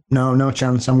 No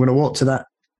chance. I'm going to walk to that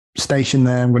station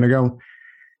there. I'm going to go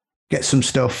get some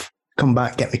stuff, come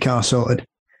back, get my car sorted.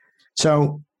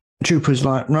 So trooper's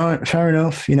like, right, fair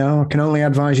enough. I can only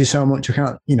advise you so much. I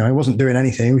can't, he wasn't doing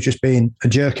anything. He was just being a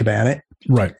jerk about it.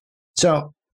 Right.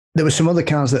 So there were some other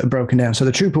cars that had broken down. So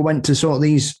the trooper went to sort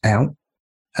these out,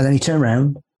 and then he turned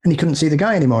around and he couldn't see the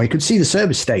guy anymore. He could see the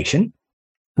service station.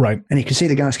 Right. And he could see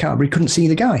the guy's car, but he couldn't see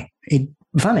the guy. He'd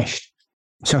vanished.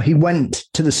 So he went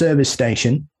to the service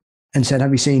station and said,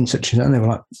 have you seen such and such? And they were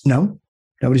like, no,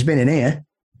 nobody's been in here.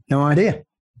 No idea.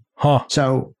 Huh.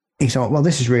 So he thought, well,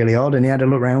 this is really odd. And he had a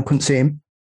look around, couldn't see him.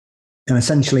 And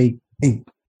essentially,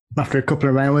 after a couple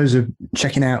of hours of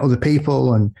checking out other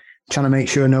people and trying to make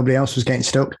sure nobody else was getting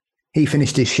stuck, he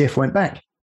finished his shift, went back.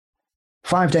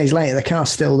 5 days later, the car's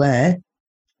still there.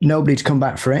 Nobody'd come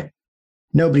back for it.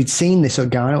 Nobody'd seen this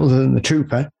guy other than the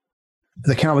trooper.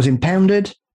 The car was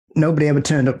impounded. Nobody ever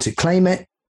turned up to claim it.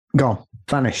 Gone.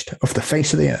 Vanished off the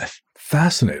face of the earth.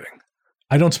 Fascinating.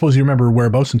 I don't suppose you remember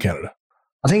whereabouts in Canada.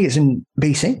 I think it's in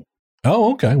BC.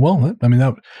 Oh, okay. Well,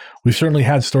 we've certainly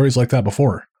had stories like that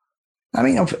before.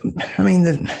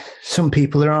 Some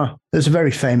people there's a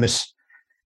very famous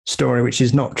story, which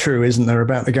is not true, isn't there,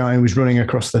 about the guy who was running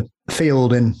across the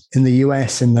field in the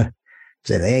US in the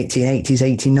is it the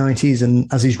 1880s, 1890s,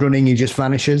 and as he's running, he just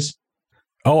vanishes.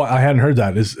 Oh, I hadn't heard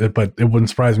that. But it wouldn't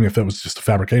surprise me if that was just a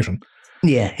fabrication.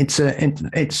 Yeah,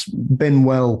 it's been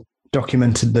well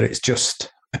documented that it's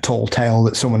just a tall tale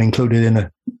that someone included in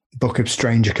a book of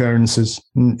strange occurrences.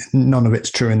 None of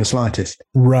it's true in the slightest.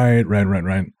 Right.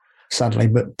 Sadly,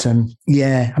 but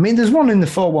yeah, I mean, there's one in the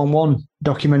 411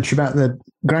 documentary about the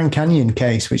Grand Canyon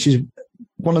case, which is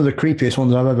one of the creepiest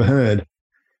ones I've ever heard,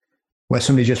 where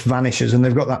somebody just vanishes and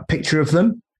they've got that picture of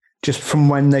them just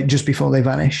before they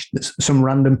vanished. Some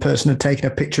random person had taken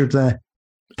a picture of their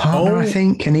partner, I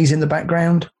think, and he's in the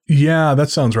background. Yeah, that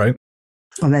sounds right.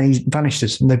 And then he vanished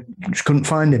us and they just couldn't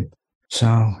find him.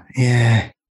 So,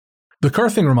 yeah. The car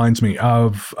thing reminds me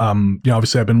of,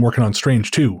 obviously I've been working on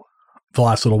Strange 2 the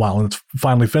last little while, and it's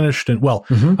finally finished. And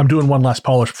I'm doing one last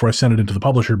polish before I send it into the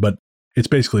publisher, but it's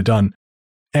basically done.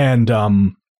 And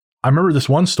I remember this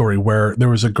one story where there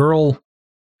was a girl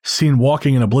seen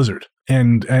walking in a blizzard,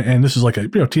 and this is like a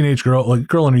teenage girl, like a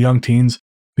girl in her young teens.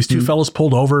 These two fellas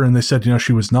pulled over, and they said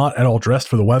she was not at all dressed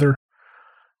for the weather,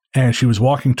 and she was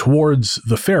walking towards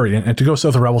the ferry. And to go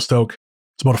south of Revelstoke,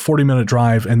 it's about a 40-minute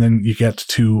drive, and then you get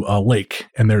to a lake,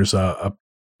 and there's a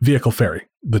vehicle ferry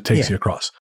that takes you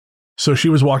across. So she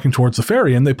was walking towards the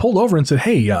ferry, and they pulled over and said,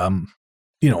 "Hey, are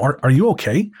you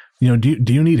okay?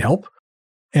 Do you need help?"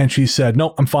 And she said,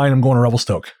 "No, I'm fine. I'm going to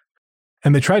Revelstoke."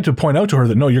 And they tried to point out to her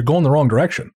that, "No, you're going the wrong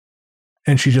direction."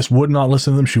 And she just would not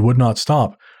listen to them. She would not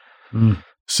stop.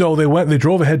 So they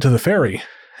drove ahead to the ferry,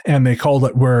 and they called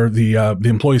it where the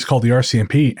employees called the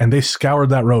RCMP, and they scoured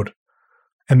that road,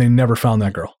 and they never found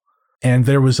that girl. And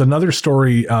there was another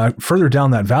story further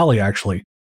down that valley, actually.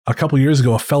 A couple years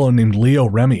ago, a fellow named Leo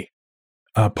Remy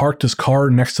parked his car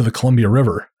next to the Columbia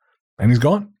River, and he's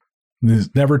gone.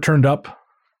 He's never turned up.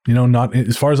 Not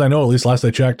as far as I know, at least last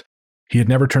I checked, he had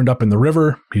never turned up in the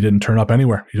river. He didn't turn up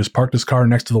anywhere. He just parked his car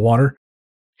next to the water.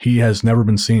 He has never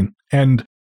been seen. And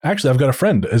actually, I've got a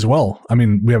friend as well. I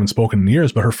mean, we haven't spoken in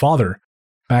years, but her father,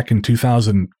 back in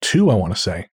 2002, I want to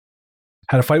say,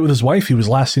 had a fight with his wife. He was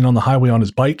last seen on the highway on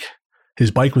his bike.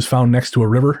 His bike was found next to a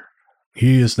river.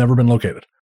 He has never been located.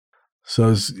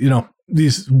 So,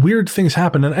 these weird things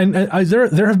happen. And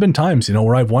there have been times,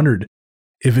 where I've wondered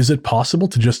is it possible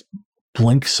to just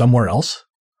blink somewhere else?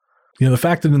 The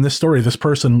fact that in this story, this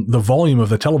person, the volume of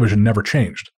the television never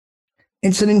changed.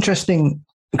 It's an interesting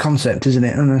concept, isn't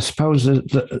it? And I suppose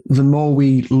the more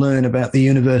we learn about the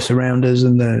universe around us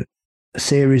and the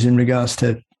series in regards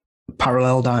to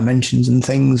parallel dimensions and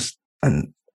things,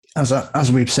 and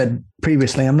as we've said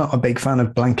previously, I'm not a big fan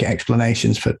of blanket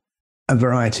explanations for a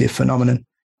variety of phenomenon,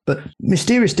 but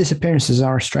mysterious disappearances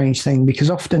are a strange thing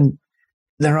because often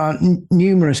there are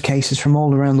numerous cases from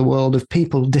all around the world of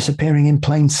people disappearing in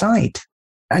plain sight.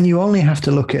 And you only have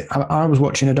to look at, I was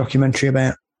watching a documentary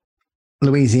about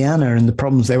Louisiana and the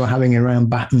problems they were having around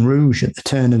Baton Rouge at the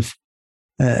turn of,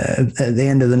 at the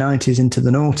end of the 90s into the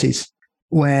noughties,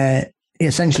 where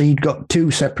essentially you'd got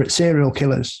two separate serial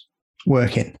killers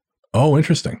working. Oh,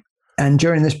 interesting. And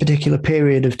during this particular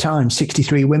period of time,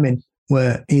 63 women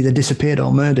were either disappeared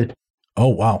or murdered. Oh,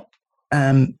 wow.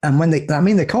 And when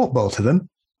they caught both of them,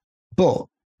 but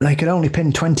they could only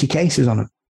pin 20 cases on them.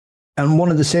 And one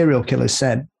of the serial killers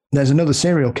said, "There's another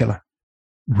serial killer."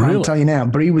 Really? I'll tell you now,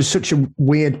 but he was such a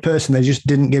weird person, they just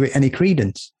didn't give it any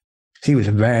credence. He was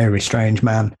a very strange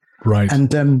man. Right.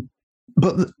 And,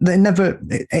 but they never,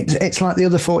 it's like the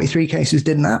other 43 cases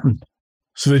didn't happen.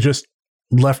 So they just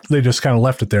kind of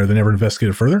left it there. They never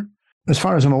investigated further? As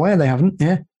far as I'm aware, they haven't.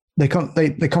 Yeah. They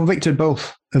convicted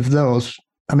both of those.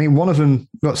 I mean, one of them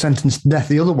got sentenced to death.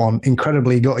 The other one,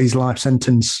 incredibly, got his life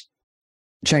sentence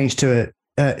changed to,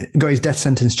 got his death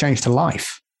sentence changed to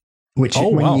life, which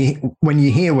when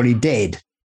you hear what he did,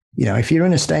 if you're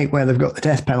in a state where they've got the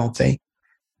death penalty,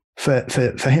 for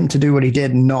him to do what he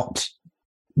did and not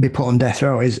be put on death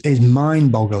row is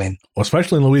mind-boggling. Well,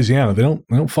 especially in Louisiana, they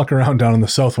don't fuck around down in the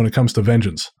South when it comes to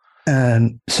vengeance.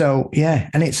 So yeah,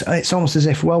 and it's almost as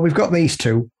if, well, we've got these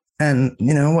two, and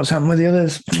what's happened with the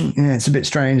others? Yeah, it's a bit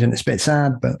strange and it's a bit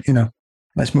sad, but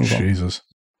let's move on. Jesus.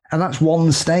 And that's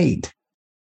one state.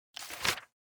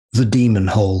 The Demon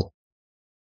Hole.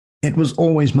 It was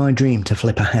always my dream to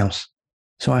flip a house,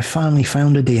 so I finally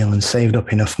found a deal and saved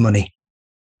up enough money.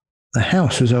 The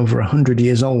house was over 100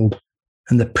 years old,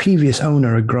 and the previous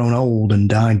owner had grown old and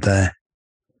died there.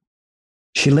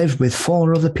 She lived with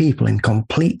 4 other people in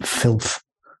complete filth,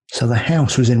 so the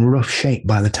house was in rough shape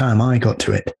by the time I got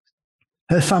to it.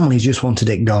 Her family just wanted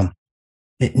it gone.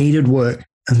 It needed work,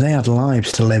 and they had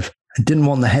lives to live and didn't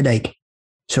want the headache.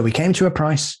 So we came to a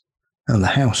price, and the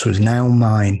house was now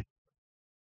mine.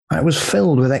 I was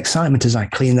filled with excitement as I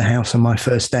cleaned the house on my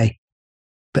first day.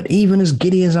 But even as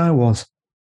giddy as I was,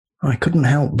 I couldn't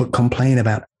help but complain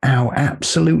about how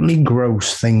absolutely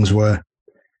gross things were.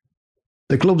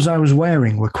 The gloves I was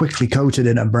wearing were quickly coated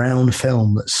in a brown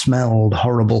film that smelled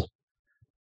horrible.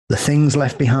 The things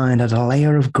left behind had a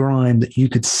layer of grime that you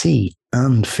could see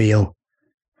and feel.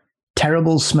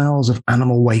 Terrible smells of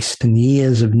animal waste and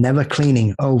years of never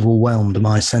cleaning overwhelmed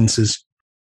my senses.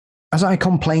 As I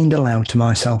complained aloud to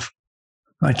myself,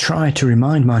 I tried to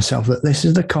remind myself that this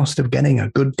is the cost of getting a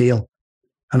good deal,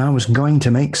 and I was going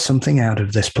to make something out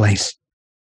of this place.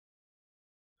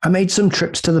 I made some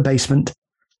trips to the basement,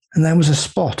 and there was a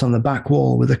spot on the back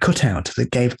wall with a cutout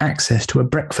that gave access to a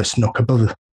breakfast nook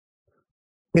above.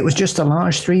 It was just a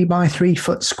large 3x3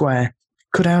 foot square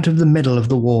cut out of the middle of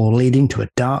the wall leading to a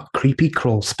dark, creepy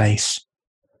crawl space.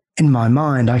 In my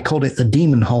mind, I called it the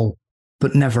demon hole,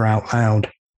 but never out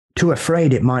loud, too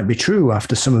afraid it might be true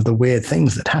after some of the weird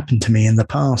things that happened to me in the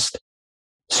past.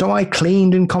 So I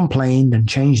cleaned and complained and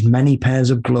changed many pairs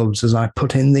of gloves as I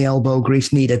put in the elbow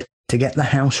grease needed to get the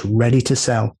house ready to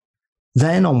sell.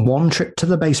 Then on one trip to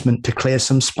the basement to clear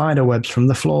some spider webs from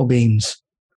the floor beams,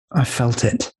 I felt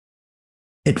it.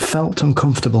 It felt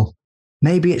uncomfortable.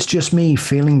 Maybe it's just me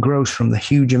feeling gross from the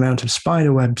huge amount of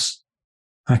spider webs.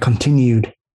 I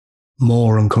continued,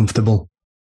 more uncomfortable.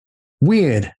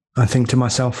 Weird, I think to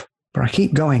myself, but I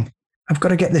keep going. I've got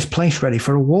to get this place ready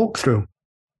for a walkthrough.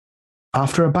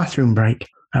 After a bathroom break,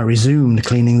 I resumed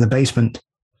cleaning the basement,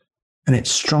 and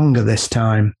it's stronger this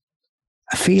time.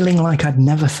 A feeling like I'd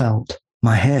never felt.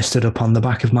 My hair stood up on the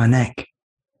back of my neck.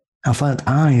 I felt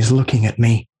eyes looking at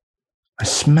me. I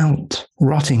smelt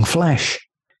rotting flesh.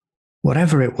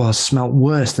 Whatever it was smelt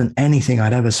worse than anything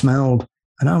I'd ever smelled,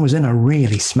 and I was in a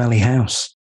really smelly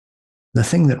house. The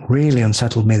thing that really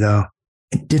unsettled me, though,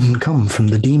 it didn't come from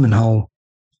the demon hole.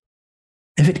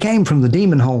 If it came from the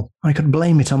demon hole, I could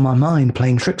blame it on my mind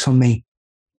playing tricks on me.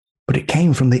 But it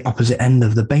came from the opposite end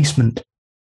of the basement,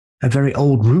 a very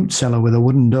old root cellar with a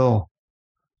wooden door,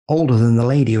 older than the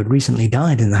lady who had recently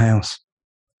died in the house.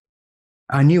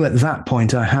 I knew at that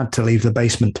point I had to leave the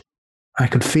basement. I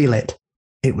could feel it.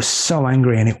 It was so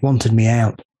angry and it wanted me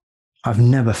out. I've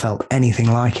never felt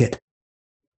anything like it.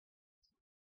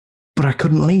 But I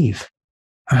couldn't leave.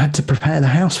 I had to prepare the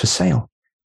house for sale.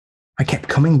 I kept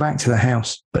coming back to the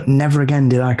house, but never again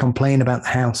did I complain about the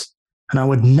house, and I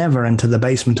would never enter the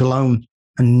basement alone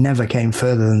and never came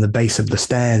further than the base of the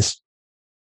stairs.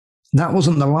 That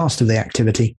wasn't the last of the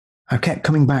activity. I kept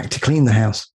coming back to clean the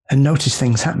house and noticed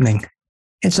things happening.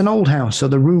 It's an old house, so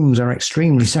the rooms are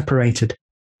extremely separated.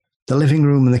 The living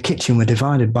room and the kitchen were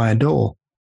divided by a door.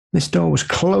 This door was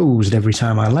closed every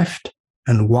time I left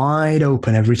and wide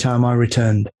open every time I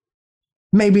returned.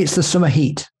 Maybe it's the summer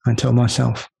heat, I told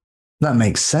myself. That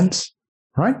makes sense,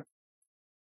 right?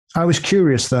 I was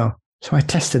curious though, so I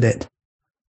tested it.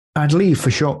 I'd leave for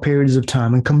short periods of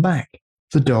time and come back.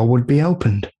 The door would be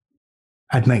opened.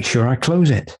 I'd make sure I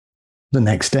close it. The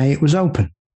next day it was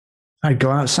open. I'd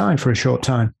go outside for a short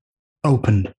time.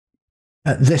 Opened.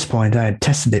 At this point I had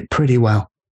tested it pretty well.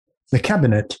 The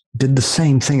cabinet did the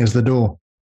same thing as the door.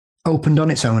 Opened on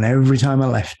its own every time I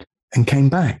left and came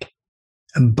back.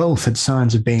 And both had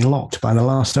signs of being locked by the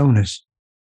last owners.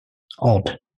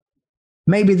 Odd.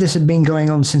 Maybe this had been going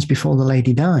on since before the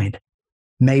lady died.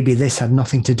 Maybe this had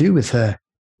nothing to do with her.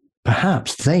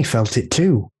 Perhaps they felt it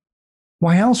too.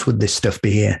 Why else would this stuff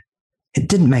be here? It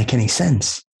didn't make any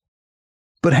sense.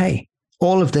 But hey,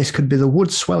 all of this could be the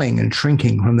wood swelling and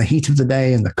shrinking from the heat of the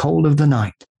day and the cold of the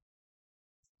night.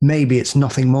 Maybe it's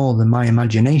nothing more than my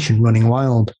imagination running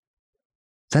wild.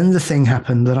 Then the thing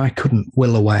happened that I couldn't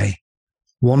will away.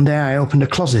 One day I opened a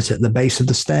closet at the base of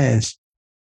the stairs.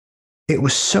 It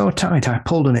was so tight I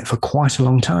pulled on it for quite a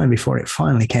long time before it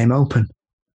finally came open.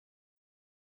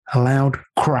 A loud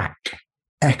crack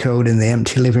echoed in the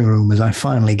empty living room as I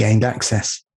finally gained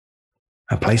access.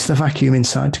 I placed the vacuum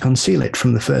inside to conceal it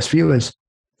from the first viewers,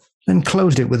 then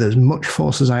closed it with as much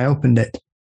force as I opened it,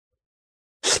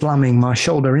 slamming my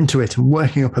shoulder into it and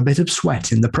working up a bit of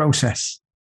sweat in the process.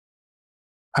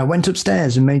 I went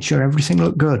upstairs and made sure everything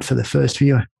looked good for the first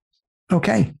viewer.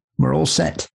 Okay, we're all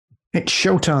set. It's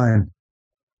showtime.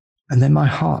 And then my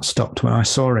heart stopped when I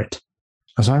saw it.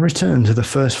 As I returned to the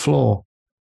first floor,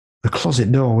 the closet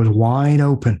door was wide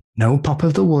open, no pop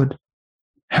of the wood.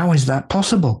 How is that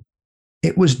possible?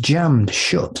 It was jammed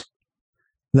shut.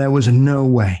 There was no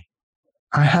way.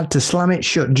 I had to slam it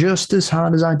shut just as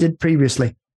hard as I did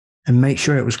previously and make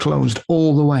sure it was closed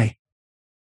all the way.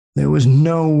 There was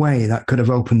no way that could have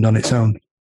opened on its own.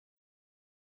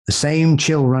 The same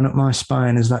chill ran up my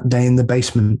spine as that day in the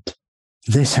basement.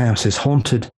 This house is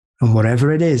haunted, and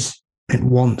whatever it is, it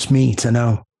wants me to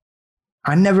know.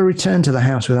 I never returned to the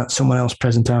house without someone else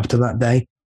present after that day.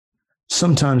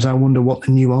 Sometimes I wonder what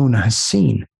the new owner has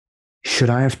seen. Should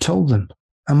I have told them?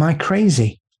 Am I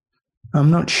crazy? I'm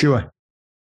not sure.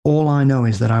 All I know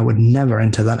is that I would never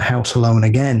enter that house alone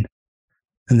again.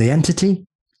 And the entity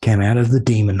came out of the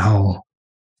demon hole.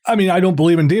 I mean, I don't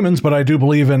believe in demons, but I do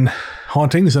believe in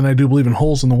hauntings, and I do believe in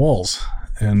holes in the walls.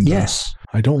 And yes.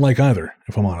 I don't like either,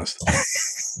 if I'm honest.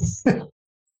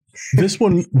 This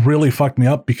one really fucked me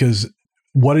up because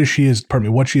what she is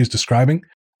describing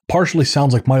partially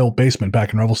sounds like my old basement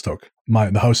back in Revelstoke,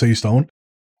 the house I used to own,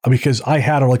 because I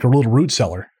had a little root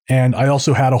cellar, and I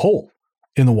also had a hole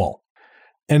in the wall.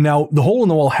 And now the hole in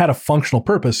the wall had a functional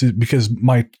purpose because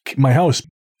my house,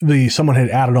 someone had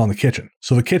added on the kitchen.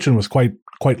 So the kitchen was quite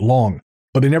long,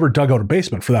 but they never dug out a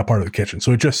basement for that part of the kitchen.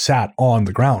 So it just sat on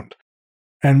the ground.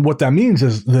 And what that means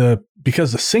is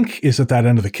because the sink is at that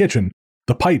end of the kitchen,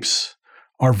 the pipes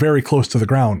are very close to the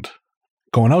ground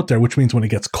going out there, which means when it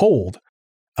gets cold,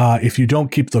 if you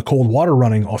don't keep the cold water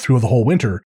running all through the whole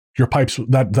winter, your pipes,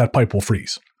 that pipe will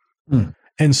freeze. Mm.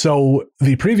 And so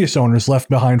the previous owners left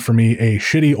behind for me a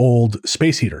shitty old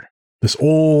space heater, this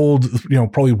old,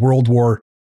 probably World War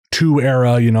II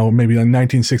era, maybe a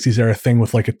 1960s era thing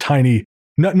with like a tiny,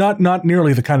 not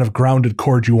nearly the kind of grounded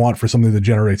cord you want for something that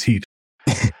generates heat.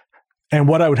 And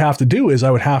what I would have to do is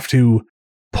I would have to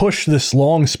push this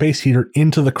long space heater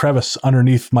into the crevice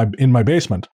underneath in my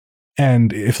basement.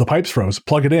 And if the pipes froze,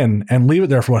 plug it in and leave it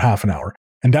there for about half an hour.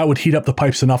 And that would heat up the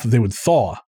pipes enough that they would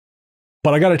thaw.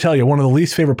 But I got to tell you, one of the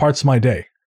least favorite parts of my day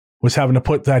was having to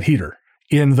put that heater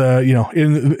in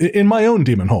in my own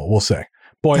demon hole, we'll say.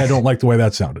 Boy, I don't like the way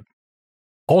that sounded.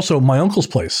 Also, my uncle's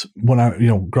place when I,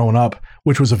 growing up,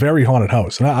 which was a very haunted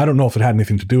house. And I don't know if it had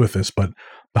anything to do with this, but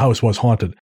the house was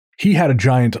haunted. He had a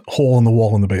giant hole in the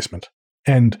wall in the basement.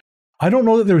 And I don't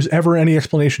know that there was ever any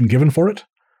explanation given for it.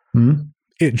 Mm-hmm.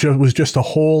 It was just a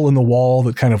hole in the wall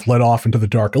that kind of led off into the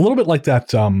dark. A little bit like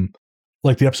that,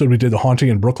 like the episode we did, The Haunting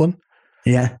in Brooklyn.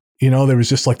 Yeah. There was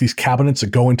just like these cabinets that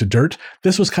go into dirt.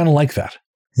 This was kind of like that.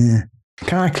 Yeah.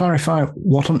 Can I clarify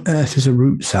what on earth is a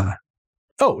root cellar?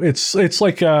 Oh, it's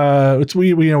like it's where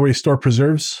you store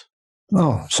preserves.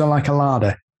 Oh, so like a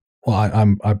larder.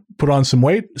 Well, I put on some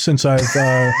weight since I've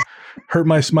hurt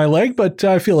my leg, but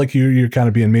I feel like you're kind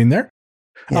of being mean there.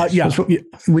 Yes,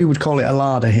 we would call it a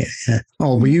larder here. Yeah.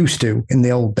 Oh, we used to in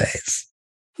the old days.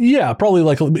 Yeah, probably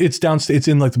like it's downstairs. It's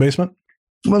in like the basement.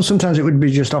 Well, sometimes it would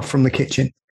be just off from the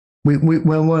kitchen. We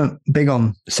weren't big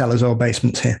on cellars or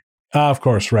basements here. Of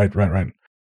course, right.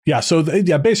 Yeah, so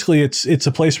basically it's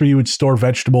a place where you would store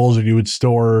vegetables or you would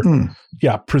store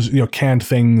canned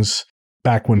things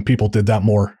back when people did that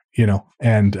more,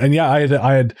 And yeah, I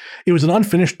had it was an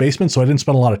unfinished basement, so I didn't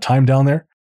spend a lot of time down there.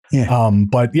 Yeah.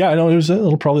 But yeah, I know it was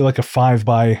probably like a 5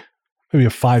 by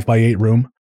 8 room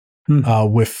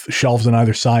with shelves on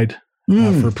either side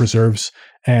for preserves.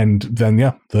 And then,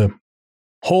 the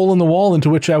hole in the wall into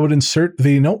which I would insert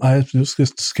I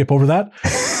just skip over that.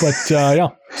 But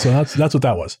so that's what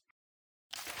that was.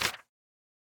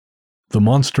 The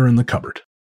Monster in the Cupboard.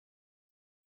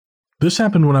 This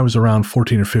happened when I was around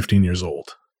 14 or 15 years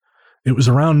old. It was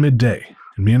around midday,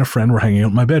 and me and a friend were hanging out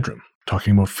in my bedroom,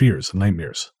 talking about fears and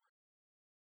nightmares.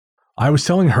 I was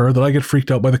telling her that I get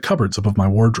freaked out by the cupboards above my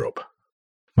wardrobe.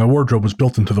 My wardrobe was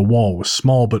built into the wall with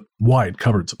small but wide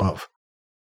cupboards above.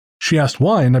 She asked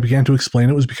why, and I began to explain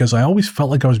it was because I always felt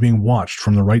like I was being watched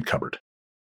from the right cupboard.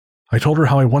 I told her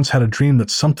how I once had a dream that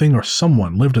something or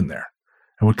someone lived in there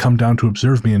and would come down to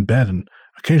observe me in bed and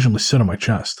occasionally sit on my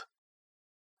chest.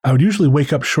 I would usually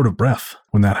wake up short of breath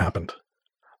when that happened.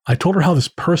 I told her how this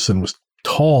person was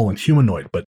tall and humanoid,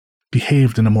 but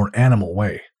behaved in a more animal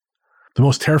way. The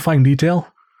most terrifying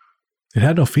detail? It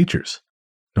had no features.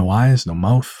 No eyes, no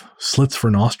mouth, slits for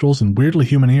nostrils, and weirdly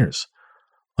human ears.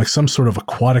 Like some sort of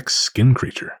aquatic skin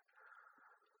creature.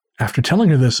 After telling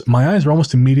her this, my eyes were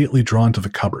almost immediately drawn to the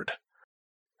cupboard.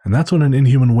 And that's when an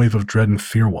inhuman wave of dread and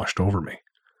fear washed over me.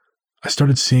 I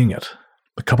started seeing it.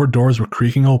 The cupboard doors were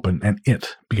creaking open, and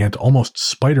it began to almost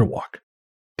spider walk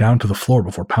down to the floor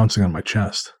before pouncing on my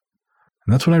chest.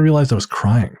 And that's when I realized I was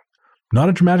crying. Not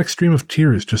a dramatic stream of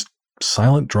tears, just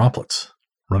silent droplets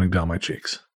running down my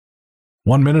cheeks.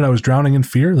 1 minute I was drowning in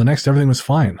fear, the next everything was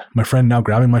fine, my friend now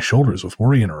grabbing my shoulders with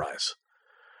worry in her eyes.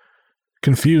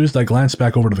 Confused, I glanced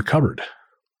back over to the cupboard.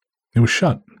 It was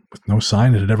shut, with no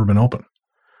sign it had ever been open.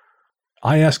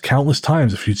 I asked countless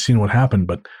times if she'd seen what happened,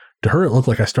 but to her it looked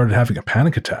like I started having a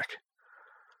panic attack.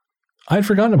 I had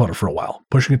forgotten about it for a while,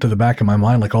 pushing it to the back of my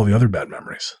mind like all the other bad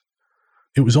memories.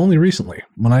 It was only recently,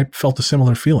 when I felt a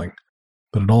similar feeling,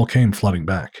 that it all came flooding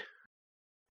back.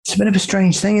 It's a bit of a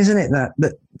strange thing, isn't it?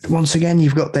 That once again,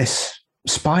 you've got this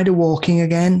spider walking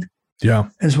again. Yeah.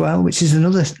 As well, which is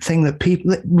another thing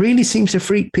that really seems to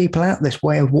freak people out, this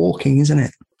way of walking, isn't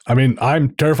it? I mean,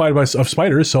 I'm terrified of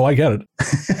spiders, so I get it.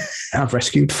 I've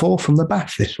rescued 4 from the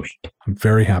bath this week. I'm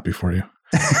very happy for you.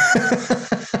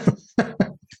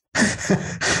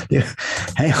 Yeah.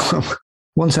 Hey,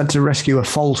 once had to rescue a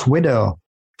false widow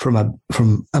from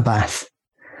a bath.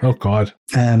 Oh God.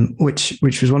 Which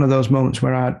was one of those moments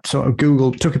where I sort of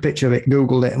took a picture of it,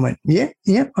 Googled it, and went, yeah,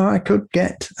 I could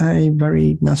get a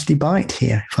very nasty bite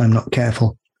here if I'm not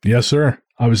careful. Yes, sir.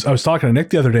 I was talking to Nick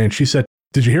the other day, and she said,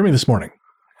 "Did you hear me this morning?"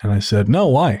 And I said, "No,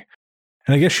 why?"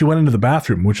 And I guess she went into the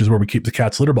bathroom, which is where we keep the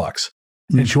cat's litter box.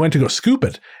 And she went to go scoop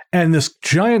it. And this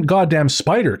giant goddamn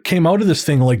spider came out of this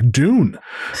thing like Dune.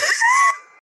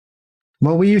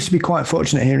 Well, we used to be quite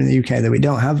fortunate here in the UK that we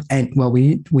don't have any, well,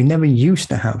 we never used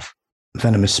to have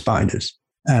venomous spiders.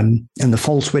 And the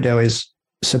false widow is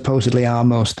supposedly our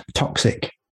most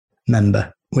toxic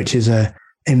member, which is a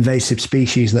invasive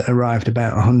species that arrived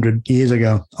about 100 years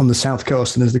ago on the south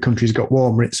coast. And as the country's got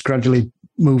warmer, it's gradually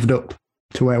moved up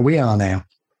to where we are now.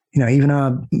 You know, even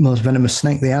our most venomous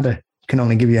snake, the adder, can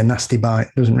only give you a nasty bite.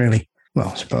 Doesn't really, well,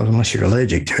 I suppose unless you're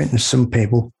allergic to it, and some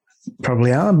people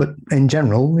probably are, but in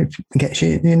general, if it gets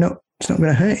you, it's not going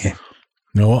to hurt you.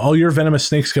 No, all your venomous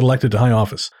snakes get elected to high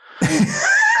office.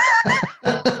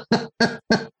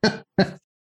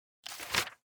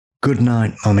 Good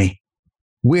night, Mummy.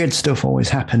 Weird stuff always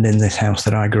happened in this house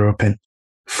that I grew up in.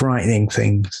 Frightening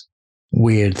things,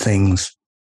 weird things.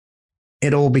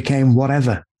 It all became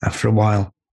whatever after a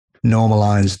while.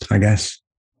 Normalized, I guess.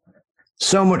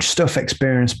 So much stuff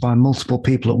experienced by multiple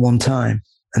people at one time,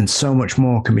 and so much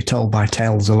more can be told by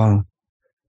tales alone.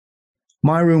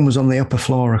 My room was on the upper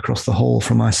floor across the hall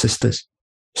from my sister's,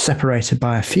 separated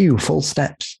by a few full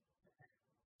steps.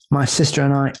 My sister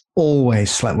and I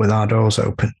always slept with our doors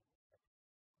open.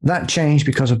 That changed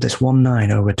because of this one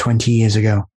night over 20 years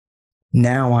ago.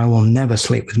 Now I will never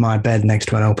sleep with my bed next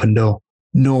to an open door,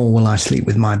 nor will I sleep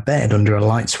with my bed under a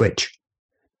light switch.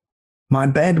 My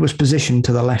bed was positioned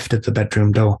to the left of the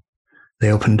bedroom door, the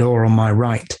open door on my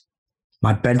right.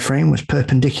 My bed frame was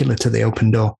perpendicular to the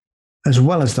open door, as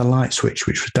well as the light switch,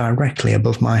 which was directly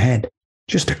above my head,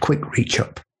 just a quick reach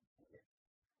up.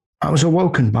 I was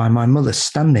awoken by my mother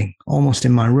standing almost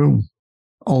in my room.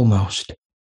 Almost.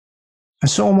 I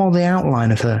saw more the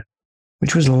outline of her,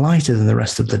 which was lighter than the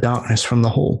rest of the darkness from the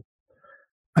hall.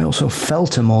 I also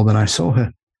felt her more than I saw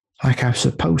her, like I was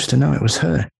supposed to know it was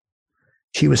her.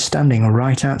 She was standing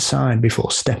right outside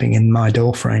before stepping in my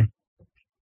doorframe.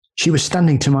 She was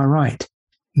standing to my right,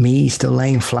 me still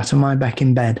laying flat on my back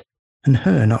in bed, and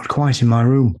her not quite in my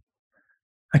room.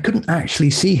 I couldn't actually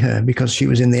see her because she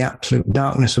was in the absolute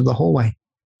darkness of the hallway.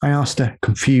 I asked her,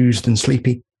 confused and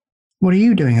sleepy, "What are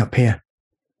you doing up here?"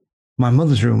 My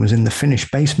mother's room was in the finished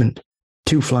basement,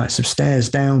 2 flights of stairs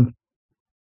down.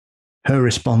 Her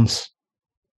response,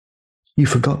 "You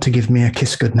forgot to give me a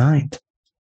kiss goodnight."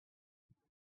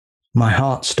 My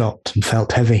heart stopped and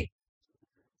felt heavy.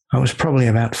 I was probably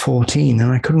about 14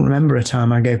 and I couldn't remember a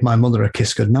time I gave my mother a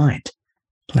kiss goodnight,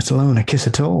 let alone a kiss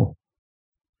at all.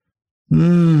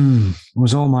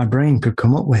 Was all my brain could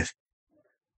come up with.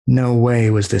 No way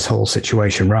was this whole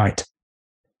situation right.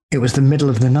 It was the middle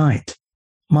of the night.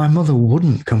 My mother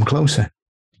wouldn't come closer,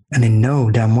 and in no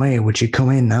damn way would she come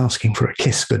in asking for a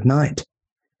kiss goodnight.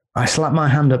 I slapped my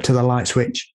hand up to the light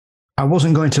switch. I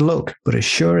wasn't going to look, but as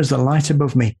sure as the light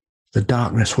above me, the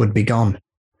darkness would be gone.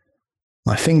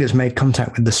 My fingers made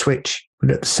contact with the switch,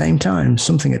 but at the same time,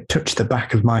 something had touched the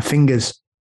back of my fingers.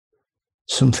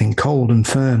 Something cold and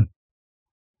firm.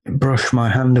 It brushed my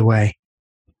hand away.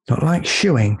 Not like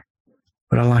shooing,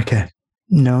 but like a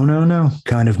no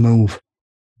kind of move.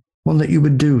 One that you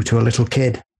would do to a little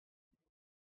kid.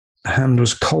 The hand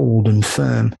was cold and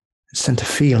firm. It sent a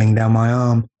feeling down my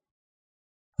arm.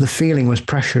 The feeling was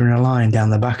pressure in a line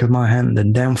down the back of my hand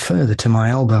and down further to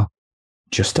my elbow.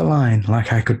 Just a line,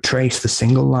 like I could trace the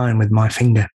single line with my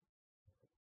finger.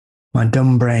 My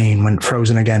dumb brain went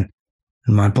frozen again,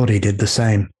 and my body did the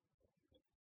same.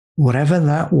 Whatever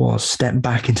that was stepped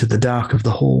back into the dark of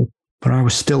the hall, but I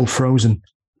was still frozen.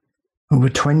 Over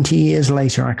 20 years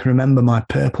later, I can remember my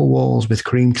purple walls with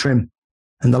cream trim,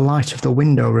 and the light of the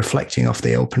window reflecting off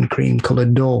the open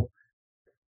cream-coloured door.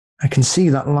 I can see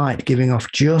that light giving off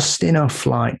just enough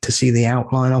light to see the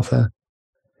outline of her.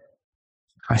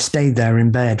 I stayed there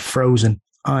in bed, frozen,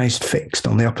 eyes fixed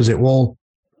on the opposite wall.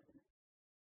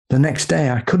 The next day,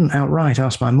 I couldn't outright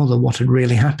ask my mother what had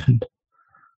really happened.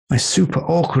 I super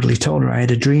awkwardly told her I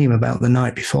had a dream about the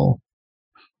night before.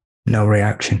 No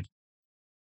reaction.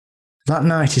 That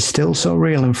night is still so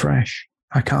real and fresh.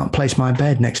 I can't place my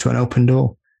bed next to an open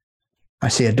door. I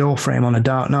see a door frame on a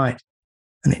dark night,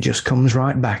 and it just comes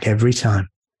right back every time.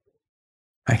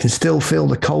 I can still feel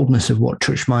the coldness of what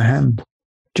touched my hand.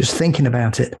 Just thinking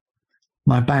about it,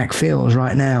 my back feels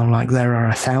right now like there are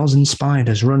 1,000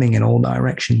 spiders running in all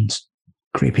directions,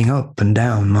 creeping up and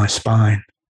down my spine.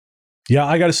 Yeah,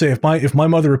 I got to say, if my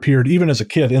mother appeared, even as a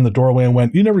kid, in the doorway and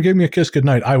went, "You never gave me a kiss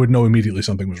goodnight," I would know immediately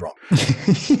something was wrong.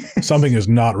 Something is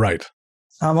not right.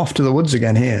 I'm off to the woods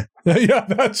again here. Yeah,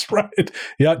 that's right.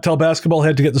 Yeah, tell basketball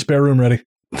head to get the spare room ready.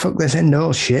 Fuck this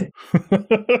indoors shit.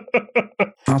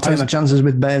 I'll take my chances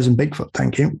with bears and Bigfoot,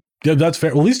 thank you. Yeah, that's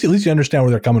fair. Well, at least you understand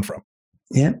where they're coming from.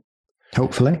 Yeah,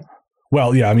 hopefully.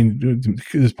 Well, yeah, I mean,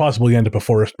 it's possible you end up a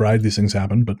forest bride. These things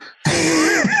happen, but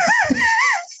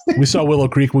we saw Willow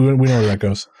Creek. We know where that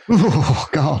goes. Oh,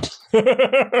 God.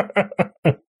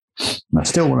 That's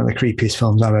still one of the creepiest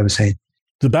films I've ever seen.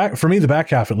 For me, the back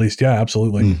half, at least. Yeah,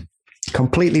 absolutely.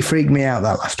 Completely freaked me out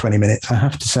that last 20 minutes, I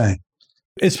have to say.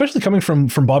 Especially coming from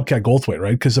Bobcat Goldthwait,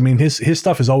 right? Because, I mean, his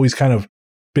stuff has always kind of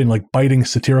been like biting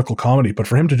satirical comedy, but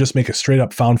for him to just make a straight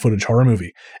up found footage horror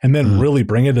movie and then really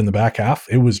bring it in the back half,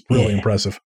 it was really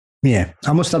impressive. Yeah.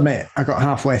 I must admit, I got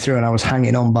halfway through and I was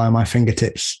hanging on by my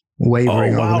fingertips,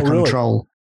 wavering over the control.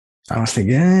 Really? I was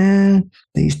thinking,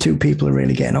 these two people are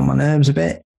really getting on my nerves a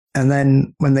bit. And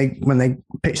then when they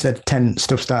pitched their tent,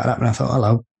 stuff started happening. I thought,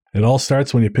 hello. It all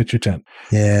starts when you pitch your tent.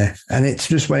 Yeah. And it's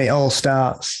just when it all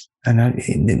starts. And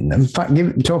in fact,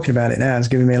 talking about it now is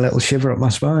giving me a little shiver up my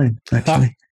spine,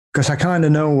 actually. Because I kind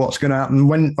of know what's going to happen.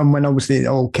 When obviously it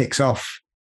all kicks off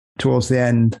towards the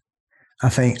end, I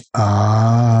think,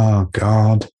 oh,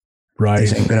 God. Right.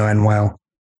 This ain't going to end well.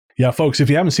 Yeah, folks, if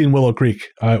you haven't seen Willow Creek,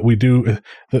 we do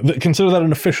consider that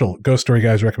an official Ghost Story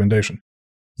Guys recommendation.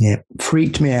 Yeah,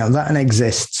 freaked me out. That and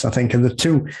Exists, I think, are the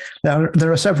two.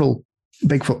 There are several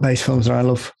Bigfoot-based films that I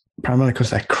love, primarily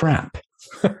because they're crap.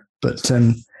 But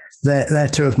they're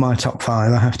two of my top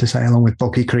 5, I have to say, along with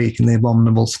Bucky Creek and The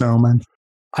Abominable Snowman.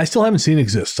 I still haven't seen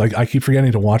Exists. I keep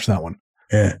forgetting to watch that one.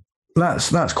 Yeah,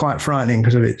 that's quite frightening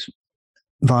because of its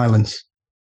violence.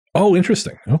 Oh,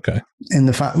 interesting. Okay. In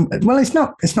the fact, well, it's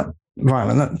not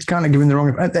violent. That's kind of giving the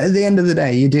wrong. At the end of the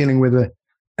day, you're dealing with a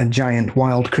giant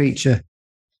wild creature.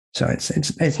 So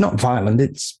it's not violent.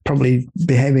 It's probably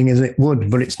behaving as it would,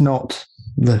 but it's not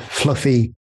the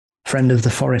fluffy friend of the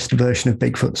forest version of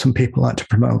Bigfoot some people like to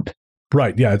promote.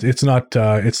 Right. Yeah. It's not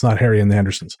Harry and the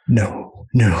Hendersons. No.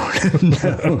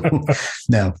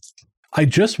 I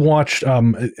just watched,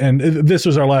 and this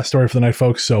was our last story for the night,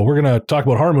 folks. So we're going to talk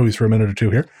about horror movies for a minute or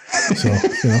two here. So,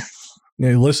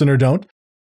 listen or don't.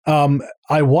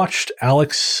 I watched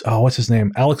what's his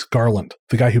name? Alex Garland,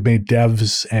 the guy who made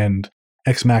Devs and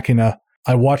Ex Machina.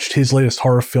 I watched his latest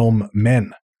horror film,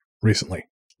 Men, recently.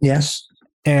 Yes.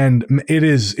 And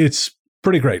it's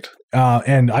pretty great.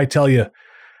 And I tell you,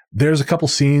 there's a couple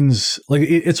scenes, like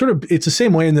it's the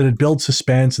same way in that it builds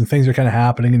suspense and things are kind of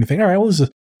happening and you think, all right, well,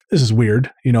 this is weird,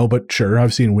 but sure,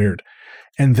 I've seen weird.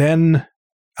 And then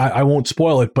I won't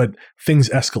spoil it, but things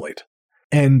escalate.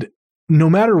 And no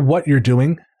matter what you're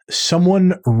doing,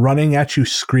 someone running at you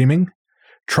screaming,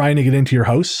 trying to get into your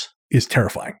house is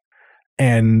terrifying.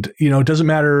 And, it doesn't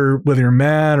matter whether you're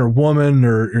man or woman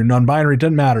or you're non-binary, it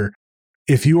doesn't matter.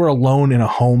 If you are alone in a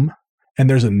home and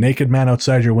there's a naked man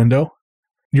outside your window,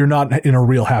 you're not in a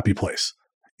real happy place.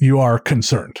 You are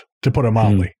concerned, to put it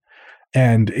mildly.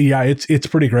 And yeah, it's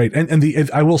pretty great. And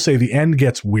I will say the end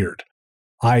gets weird.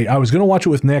 I was going to watch it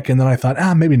with Nick and then I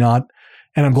thought, maybe not.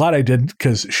 And I'm glad I did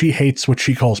because she hates what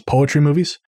she calls poetry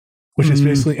movies, which is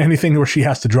basically anything where she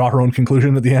has to draw her own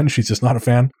conclusion at the end. She's just not a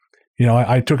fan.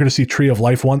 I took her to see Tree of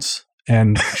Life once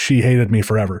and she hated me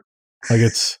forever. Like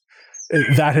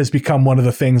that has become one of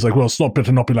the things like, well, it's not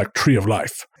better not be like Tree of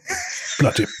Life.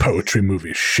 Bloody poetry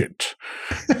movie shit.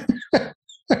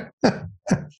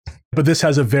 But this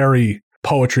has a very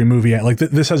poetry movie, like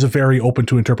this has a very open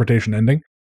to interpretation ending.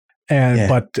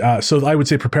 But so I would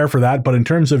say prepare for that. But in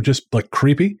terms of just like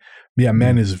creepy,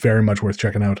 Men is very much worth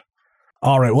checking out.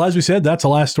 All right. Well, as we said, that's the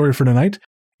last story for tonight.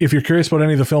 If you're curious about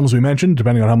any of the films we mentioned,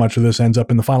 depending on how much of this ends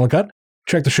up in the final cut,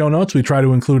 check the show notes. We try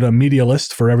to include a media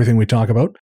list for everything we talk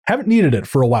about. Haven't needed it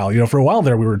for a while. For a while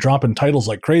there, we were dropping titles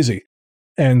like crazy.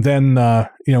 And then,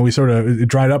 we sort of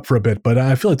dried up for a bit. But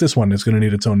I feel like this one is going to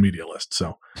need its own media list.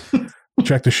 So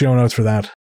check the show notes for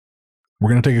that. We're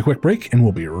going to take a quick break and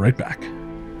we'll be right back.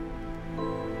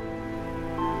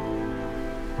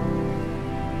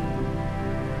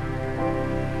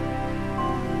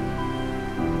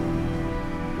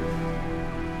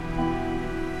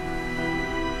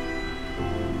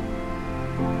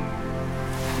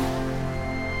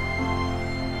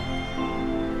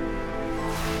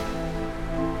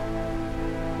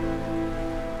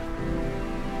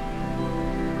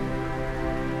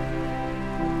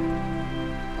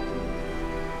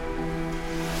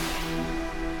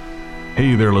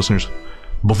 Hey there, listeners.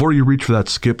 Before you reach for that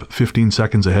skip 15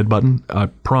 seconds ahead button, I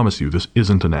promise you this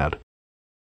isn't an ad.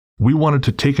 We wanted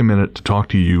to take a minute to talk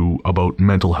to you about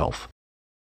mental health.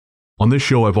 On this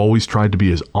show, I've always tried to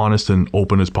be as honest and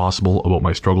open as possible about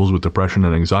my struggles with depression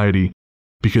and anxiety,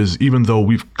 because even though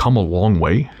we've come a long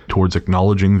way towards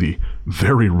acknowledging the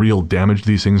very real damage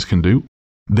these things can do,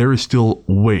 there is still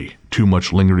way too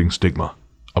much lingering stigma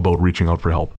about reaching out for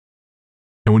help.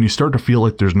 And when you start to feel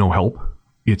like there's no help,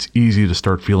 it's easy to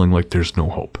start feeling like there's no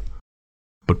hope.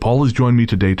 But Paul has joined me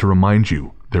today to remind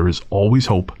you there is always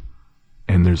hope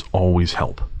and there's always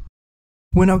help.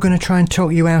 We're not going to try and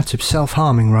talk you out of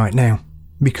self-harming right now,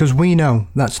 because we know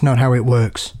that's not how it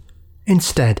works.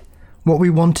 Instead, what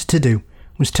we wanted to do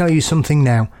was tell you something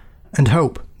now and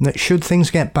hope that should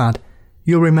things get bad,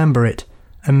 you'll remember it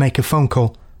and make a phone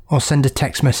call or send a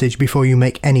text message before you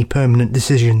make any permanent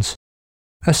decisions.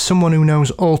 As someone who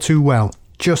knows all too well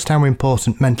just how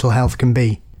important mental health can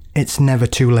be, it's never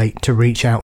too late to reach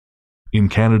out. In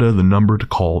Canada, the number to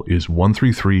call is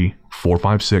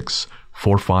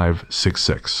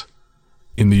 133-456-4566.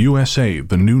 In the USA,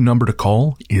 the new number to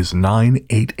call is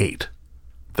 988.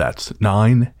 That's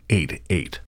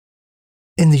 988.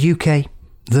 In the UK,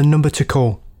 the number to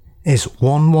call is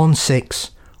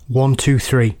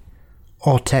 116123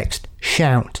 or text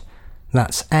SHOUT,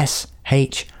 that's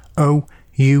SHOUT,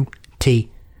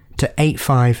 to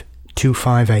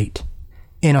 85258.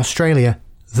 In Australia,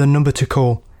 the number to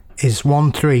call is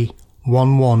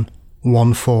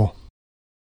 131114.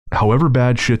 However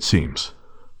bad shit seems,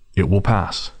 it will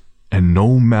pass. And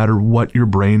no matter what your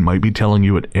brain might be telling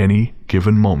you at any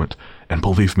given moment, and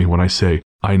believe me when I say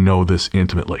I know this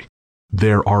intimately,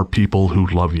 there are people who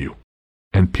love you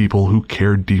and people who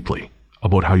care deeply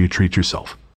about how you treat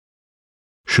yourself.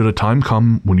 Should a time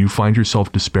come when you find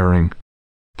yourself despairing,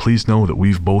 please know that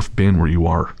we've both been where you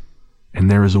are,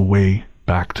 and there is a way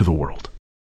back to the world.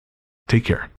 Take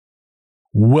care.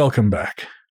 Welcome back.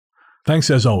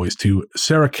 Thanks as always to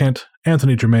Sarah Kent,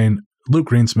 Anthony Germain, Luke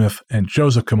Greensmith, and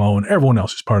Joseph Camo, and everyone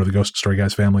else who's part of the Ghost Story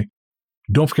Guys family.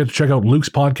 Don't forget to check out Luke's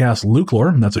podcast, Luke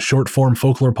Lore. That's a short-form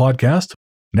folklore podcast,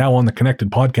 now on the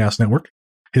Connected Podcast Network.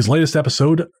 His latest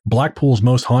episode, Blackpool's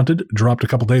Most Haunted, dropped a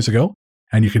couple days ago,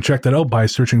 and you can check that out by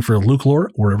searching for Luke Lore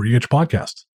wherever you get your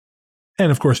podcasts. And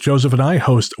of course, Joseph and I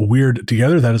host Weird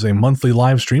Together. That is a monthly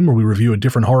live stream where we review a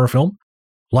different horror film.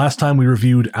 Last time we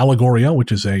reviewed Allegoria,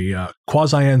 which is a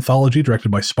quasi-anthology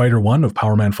directed by Spider One of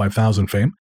Power Man 5000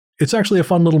 fame. It's actually a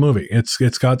fun little movie. It's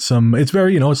got some, it's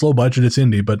very, it's low budget, it's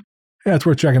indie, but yeah, it's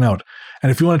worth checking out.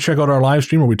 And if you want to check out our live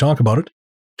stream where we talk about it,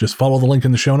 just follow the link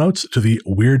in the show notes to the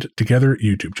Weird Together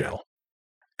YouTube channel.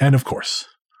 And of course,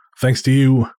 thanks to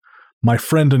you, my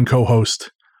friend and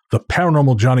co-host, the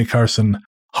paranormal Johnny Carson,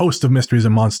 host of Mysteries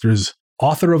and Monsters,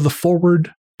 author of the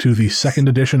foreword to the second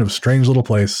edition of Strange Little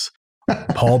Place,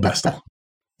 Paul Bestel.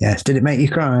 Yes, did it make you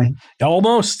cry?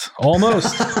 Almost. I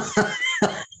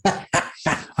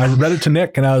read it to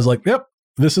Nick and I was like, yep,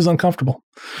 this is uncomfortable.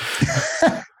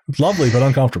 It's lovely, but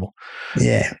uncomfortable.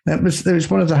 Yeah, it was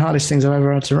one of the hardest things I've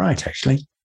ever had to write, actually.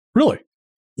 Really?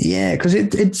 Yeah, because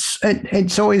it's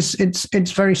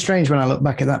very strange when I look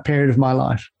back at that period of my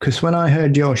life. Because when I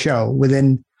heard your show,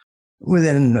 within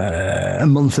a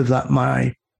month of that,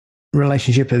 my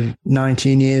relationship of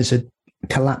 19 years had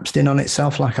collapsed in on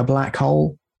itself like a black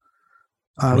hole.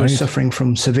 I was suffering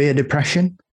from severe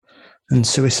depression and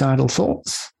suicidal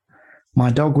thoughts. My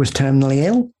dog was terminally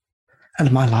ill,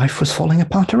 and my life was falling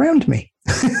apart around me.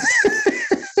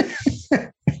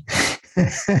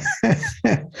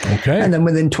 Okay. And then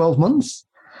within 12 months,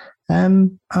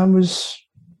 I was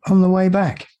on the way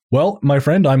back. Well, my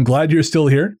friend, I'm glad you're still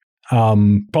here.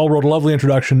 Paul wrote a lovely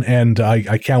introduction, and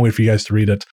I can't wait for you guys to read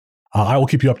it. I will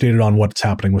keep you updated on what's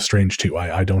happening with Strange 2.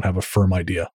 I don't have a firm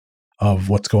idea of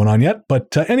what's going on yet.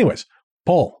 But anyways,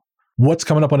 Paul, what's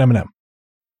coming up on M&M?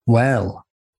 Well,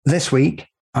 this week,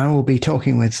 I will be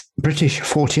talking with British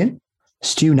Fortean,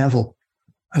 Stu Neville,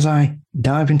 as I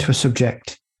dive into a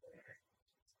subject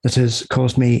that has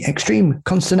caused me extreme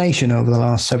consternation over the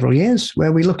last several years,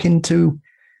 where we look into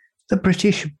the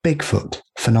British Bigfoot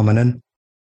phenomenon.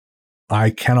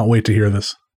 I cannot wait to hear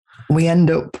this. We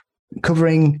end up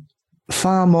covering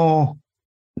far more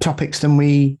topics than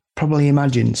we probably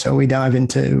imagined. So we dive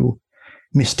into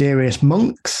mysterious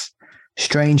monks,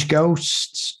 strange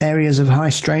ghosts, areas of high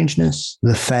strangeness,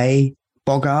 the Fae,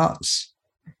 bogarts,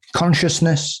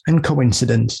 consciousness, and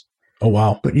coincidence. Oh,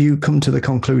 wow. But you come to the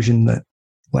conclusion that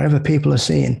wherever people are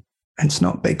seeing, it's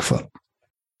not Bigfoot.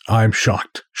 I'm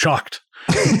shocked.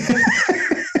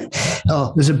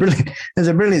 Oh, there's a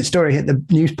brilliant story hit the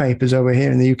newspapers over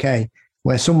here in the UK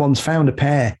where someone's found a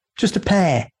pair, just a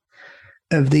pair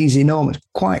of these enormous,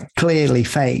 quite clearly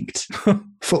faked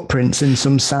footprints in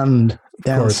some sand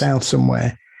down south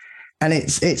somewhere. And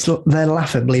they're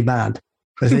laughably bad.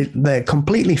 They're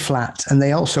completely flat, and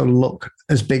they also look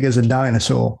as big as a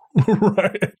dinosaur.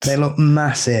 Right. They look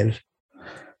massive.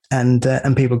 And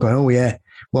people go, oh, yeah,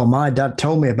 well, my dad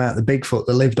told me about the Bigfoot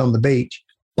that lived on the beach.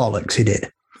 Bollocks, he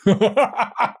did.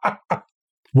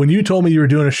 When you told me you were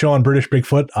doing a show on British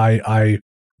Bigfoot, I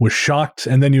was shocked,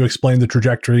 and then you explained the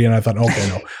trajectory, and I thought, okay,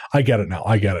 no, I get it now.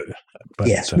 I get it. But,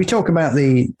 yes, we talk about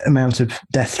the amount of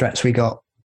death threats we got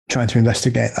trying to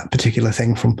investigate that particular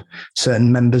thing from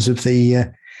certain members of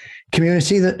the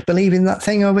community that believe in that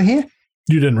thing over here.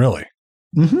 You didn't really?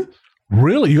 Mm-hmm.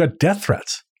 Really? You got death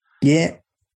threats? Yeah.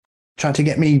 Tried to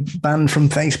get me banned from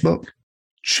Facebook.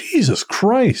 Jesus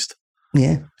Christ.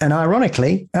 Yeah. And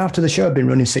ironically, after the show had been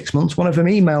running 6 months, one of them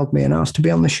emailed me and asked to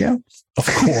be on the show. Of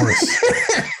course.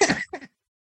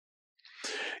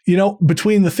 You know,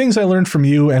 between the things I learned from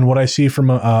you and what I see from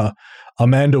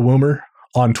Amanda Woomer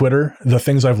on Twitter, the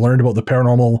things I've learned about the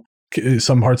paranormal,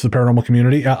 some parts of the paranormal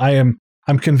community, I'm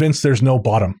convinced there's no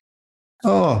bottom.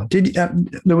 Oh,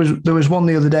 there was one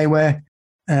the other day where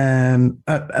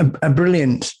a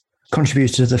brilliant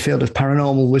contributor to the field of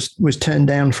paranormal was turned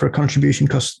down for a contribution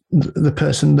because the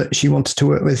person that she wanted to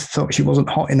work with thought she wasn't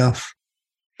hot enough.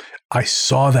 I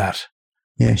saw that.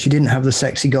 Yeah, she didn't have the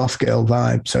sexy goth girl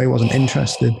vibe, so he wasn't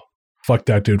interested. Fuck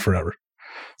that dude forever.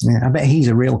 Yeah, I bet he's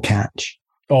a real catch.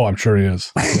 Oh, I'm sure he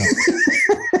is. Yeah.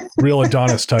 Real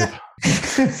Adonis type.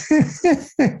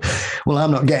 Well,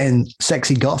 I'm not getting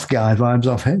sexy goth guy vibes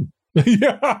off him.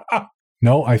 Yeah.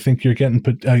 No, I think you're getting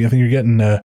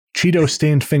Cheeto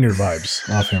stained finger vibes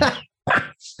off him.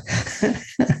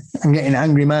 I'm getting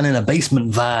angry man in a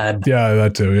basement vibe. Yeah,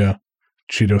 that too. Yeah,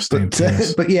 Cheeto stained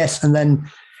fingers. But yes, and then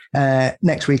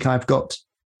next week I've got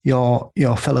your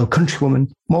fellow countrywoman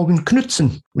Morgan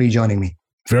Knudsen rejoining me.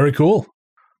 Very cool.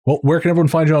 Well, where can everyone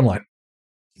find you online?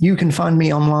 You can find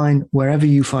me online wherever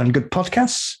you find good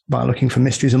podcasts by looking for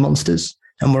Mysteries and Monsters,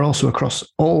 and we're also across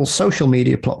all social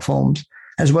media platforms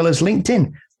as well as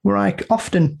LinkedIn, where I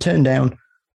often turn down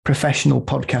professional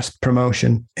podcast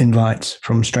promotion invites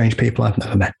from strange people I've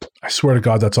never met. I swear to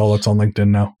God, that's all that's on LinkedIn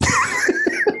now.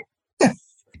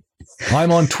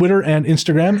 I'm on Twitter and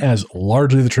Instagram as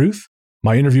Largely the Truth.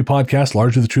 My interview podcast,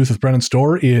 Largely the Truth with Brennan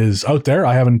Storr, is out there.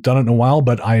 I haven't done it in a while,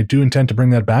 but I do intend to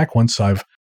bring that back once I'm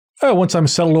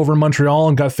settled over in Montreal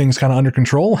and got things kind of under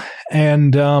control.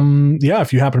 And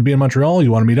if you happen to be in Montreal,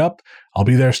 you want to meet up, I'll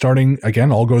be there starting,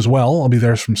 again, all goes well. I'll be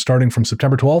there starting from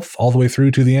September 12th all the way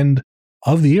through to the end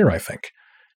of the year, I think.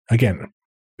 Again,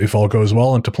 if all goes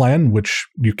well and to plan, which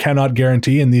you cannot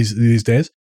guarantee in these days.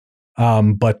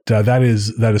 But that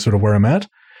is sort of where I'm at.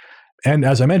 And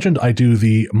as I mentioned, I do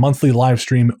the monthly live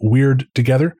stream Weird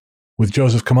Together with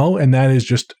Joseph Camo, and that is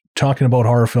just talking about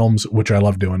horror films, which I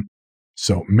love doing.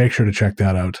 So make sure to check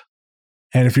that out.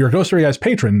 And if you're a Ghost Story Guys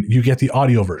patron, you get the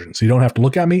audio version, so you don't have to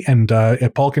look at me. And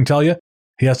if Paul can tell you,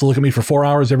 he has to look at me for 4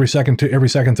 hours every second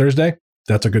Thursday.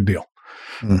 That's a good deal.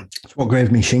 It's what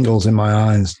gave me shingles in my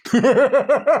eyes.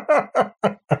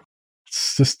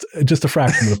 It's just a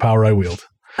fraction of the power I wield.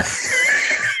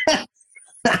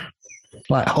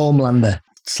 Like Homelander.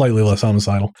 Slightly less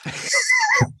homicidal.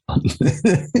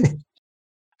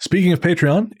 Speaking of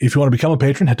Patreon, if you want to become a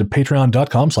patron, head to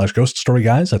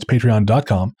patreon.com/ghoststoryguys. That's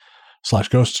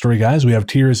patreon.com/ghoststoryguys. We have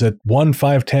tiers at 1,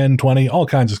 5, 10, 20, all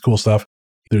kinds of cool stuff.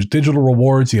 There's digital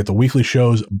rewards. You get the weekly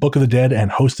shows, Book of the Dead,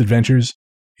 and Host Adventures.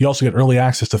 You also get early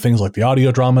access to things like the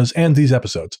audio dramas and these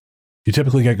episodes. You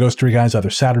typically get Ghost Story Guys either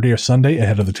Saturday or Sunday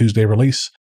ahead of the Tuesday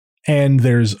release. And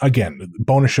there's, again,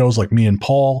 bonus shows like me and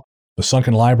Paul, The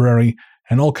Sunken Library,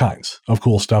 and all kinds of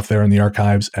cool stuff there in the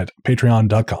archives at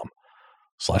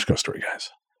patreon.com/ghoststoryguys.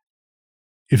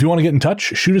 If you want to get in touch,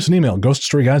 shoot us an email,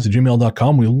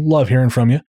 ghoststoryguys@gmail.com. We love hearing from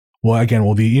you. Well,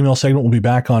 the email segment will be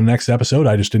back on next episode.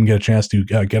 I just didn't get a chance to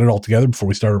get it all together before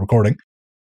we started recording.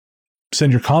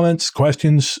 Send your comments,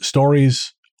 questions,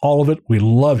 stories, all of it. We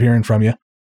love hearing from you.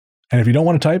 And if you don't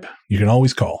want to type, you can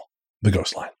always call the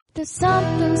Ghost Line. There's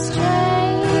something strange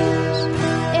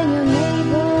in your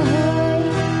neighborhood.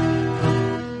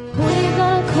 Who you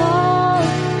gonna call?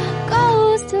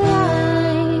 Ghost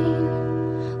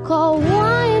Line. Call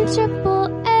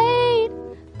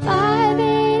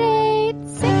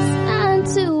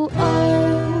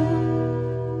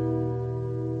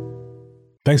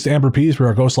 1-888-588-6920. Thanks to Amber Pease for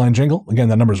our Ghost Line jingle. Again,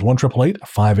 that number is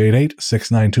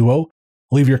 1-888-588-6920.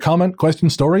 Leave your comment, question,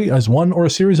 story as one or a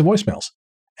series of voicemails.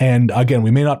 And again,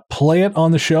 we may not play it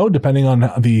on the show, depending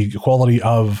on the quality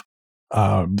of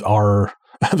our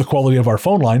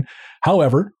phone line.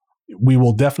 However, we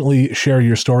will definitely share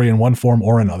your story in one form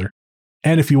or another.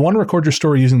 And if you want to record your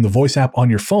story using the voice app on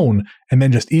your phone and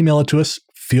then just email it to us,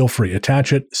 feel free.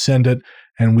 Attach it, send it,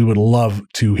 and we would love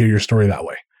to hear your story that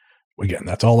way. Again,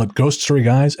 that's all at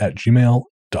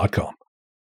ghoststoryguys@gmail.com.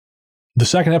 The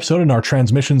second episode in our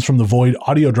Transmissions from the Void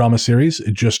audio drama series,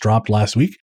 it just dropped last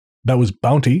week. That was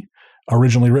Bounty,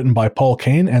 originally written by Paul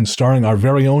Kane and starring our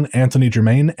very own Anthony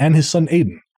Germain and his son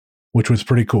Aiden, which was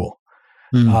pretty cool.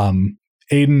 Aiden,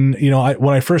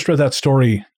 when I first read that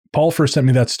story, Paul first sent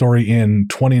me that story in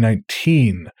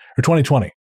 2019 or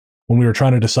 2020 when we were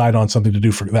trying to decide on something to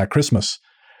do for that Christmas.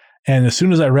 And as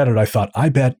soon as I read it, I thought, I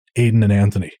bet Aiden and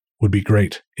Anthony would be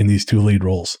great in these two lead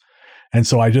roles. And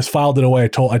so I just filed it away.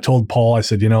 I told Paul, I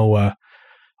said,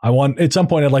 I want, at some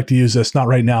point I'd like to use this, not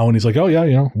right now. And he's like, oh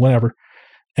yeah, whenever.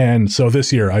 And so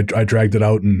this year I dragged it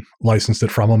out and licensed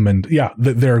it from him. And yeah,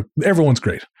 everyone's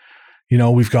great.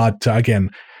 We've got,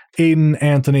 again, Aiden,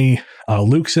 Anthony,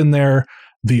 Luke's in there.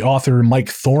 The author, Mike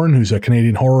Thorne, who's a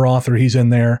Canadian horror author, he's in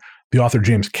there. The author,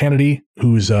 James Kennedy,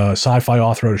 who's a sci-fi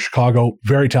author out of Chicago,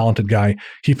 very talented guy.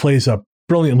 He plays a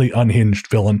brilliantly unhinged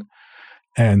villain.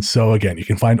 And so, again, you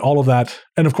can find all of that.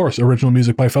 And, of course, original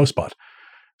music by Faustbot.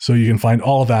 So you can find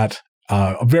all of that.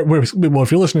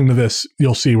 If you're listening to this,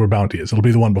 you'll see where Bounty is. It'll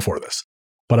be the one before this.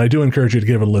 But I do encourage you to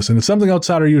give it a listen. It's something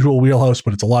outside our usual wheelhouse,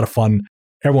 but it's a lot of fun.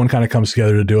 Everyone kind of comes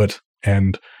together to do it.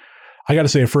 And I got to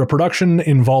say, for a production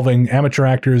involving amateur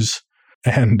actors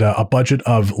and a budget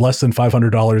of less than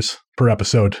 $500 per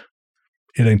episode,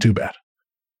 it ain't too bad.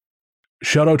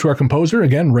 Shout out to our composer,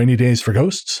 again, Rainy Days for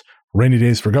Ghosts. Rainy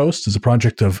Days for Ghosts is a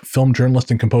project of film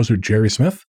journalist and composer Jerry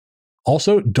Smith.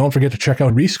 Also, don't forget to check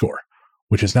out Rescore,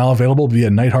 which is now available via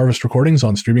Night Harvest recordings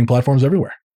on streaming platforms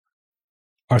everywhere.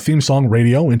 Our theme song,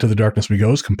 Radio, Into the Darkness We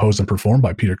Go, is composed and performed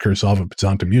by Peter Kursov of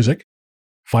Pizzanta Music.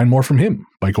 Find more from him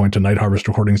by going to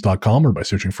nightharvestrecordings.com or by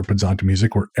searching for Pizzanta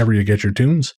Music wherever you get your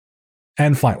tunes.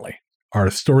 And finally,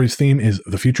 our story's theme is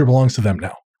The Future Belongs to Them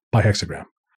Now by Hexagram.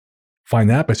 Find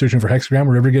that by searching for Hexagram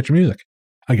wherever you get your music.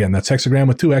 Again, that's Hexagram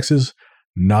with 2 X's,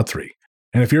 not 3.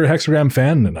 And if you're a Hexagram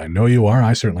fan, and I know you are,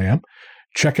 I certainly am,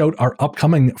 check out our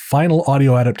upcoming final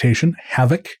audio adaptation,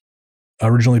 Havoc,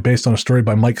 originally based on a story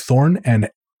by Mike Thorne, and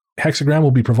Hexagram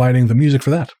will be providing the music for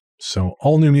that. So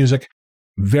all new music,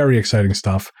 very exciting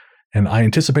stuff, and I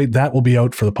anticipate that will be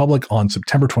out for the public on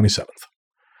September 27th.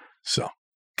 So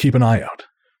keep an eye out.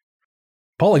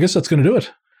 Paul, I guess that's going to do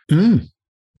it.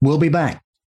 We'll be back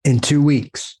in 2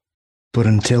 weeks. But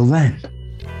until then,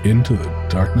 into the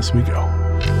darkness we go.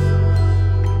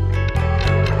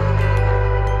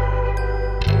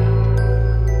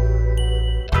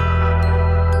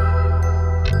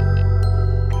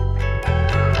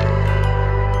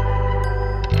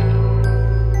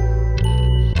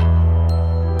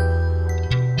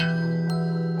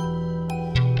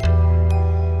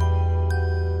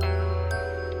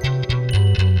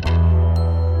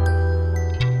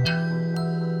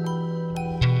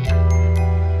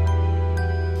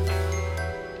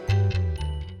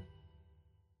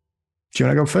 Do you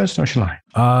want to go first or shall I?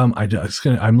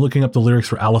 I'm looking up the lyrics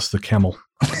for Alice the Camel.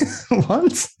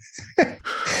 What?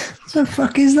 The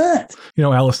fuck is that?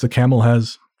 Alice the Camel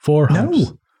has 4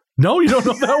 humps. No, you don't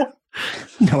know that one?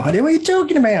 No idea what you're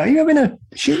talking about. Are you having a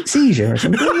shit seizure or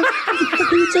something? What the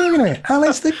fuck are you talking about?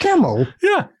 Alice the Camel?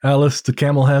 Yeah. Alice the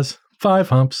Camel has 5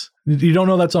 humps. You don't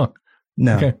know that song?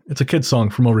 No. Okay. It's a kid's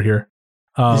song from over here.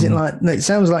 Is it it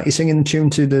sounds like you're singing the tune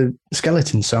to the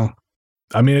Skeleton song.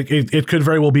 I mean, it could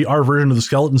very well be our version of the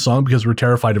Skeleton song because we're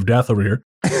terrified of death over here.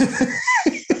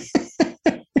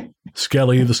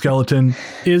 Skelly the Skeleton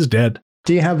is dead.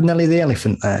 Do you have Nelly the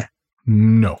Elephant there?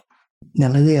 No.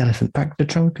 Nelly the Elephant packed the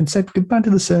trunk and said goodbye to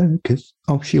the circus.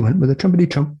 Off she went with a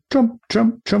trumpety trump, trump,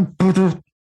 trump, trump.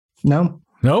 No?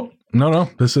 Nope. No.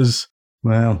 This is...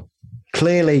 Well,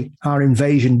 clearly our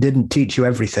invasion didn't teach you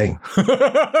everything.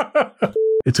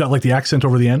 It's got like the accent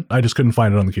over the end. I just couldn't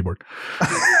find it on the keyboard.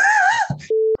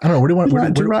 I don't know. What do you want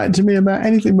to write to me about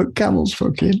anything but camels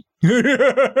fucking?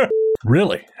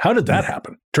 Really? How did that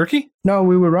happen? Turkey? No,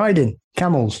 we were riding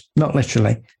camels, not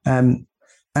literally. And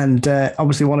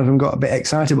obviously one of them got a bit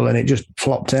excitable and it just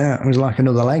flopped out. It was like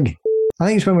another leg. I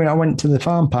think it's when I went to the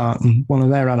farm park and one of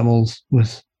their animals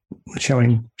was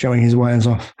showing his wares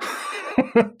off.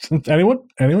 Anyone?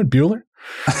 Bueller?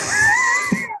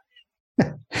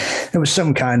 It was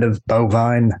some kind of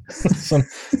bovine.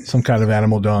 some kind of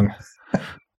animal dong.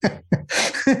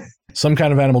 Some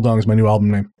kind of animal dong is my new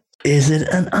album name. Is it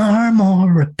an arm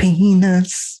or a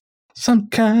penis? Some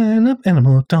kind of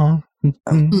animal dong.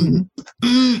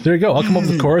 There you go. I'll come up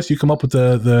with the chorus. You come up with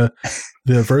the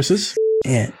verses.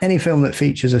 Yeah. Any film that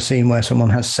features a scene where someone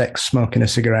has sex smoking a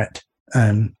cigarette.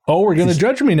 We're going to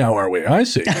judge me now, are we? I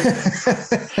see.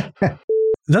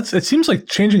 It seems like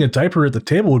changing a diaper at the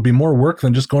table would be more work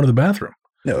than just going to the bathroom.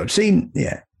 No, I've seen,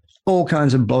 all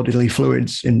kinds of bodily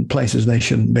fluids in places they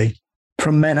shouldn't be,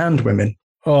 from men and women.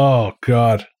 Oh,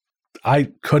 God. I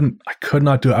could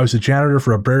not do it. I was a janitor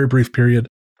for a very brief period.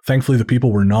 Thankfully, the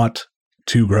people were not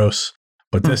too gross.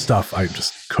 But this stuff, I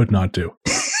just could not do.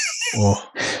 Oh.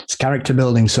 It's character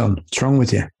building, son. What's wrong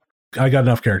with you? I got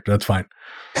enough character. That's fine.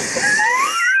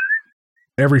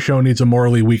 Every show needs a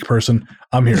morally weak person.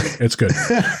 I'm here. It's good.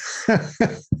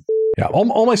 Yeah,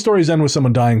 all my stories end with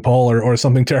someone dying, Paul, or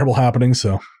something terrible happening,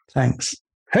 so. Thanks.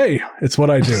 Hey, it's what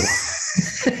I do.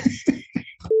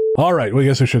 All right, well, I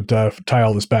guess we should tie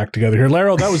all this back together here.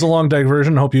 Laro, that was a long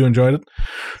diversion. Hope you enjoyed it.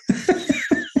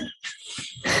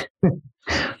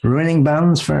 Ruining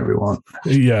bands for everyone.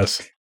 Yes.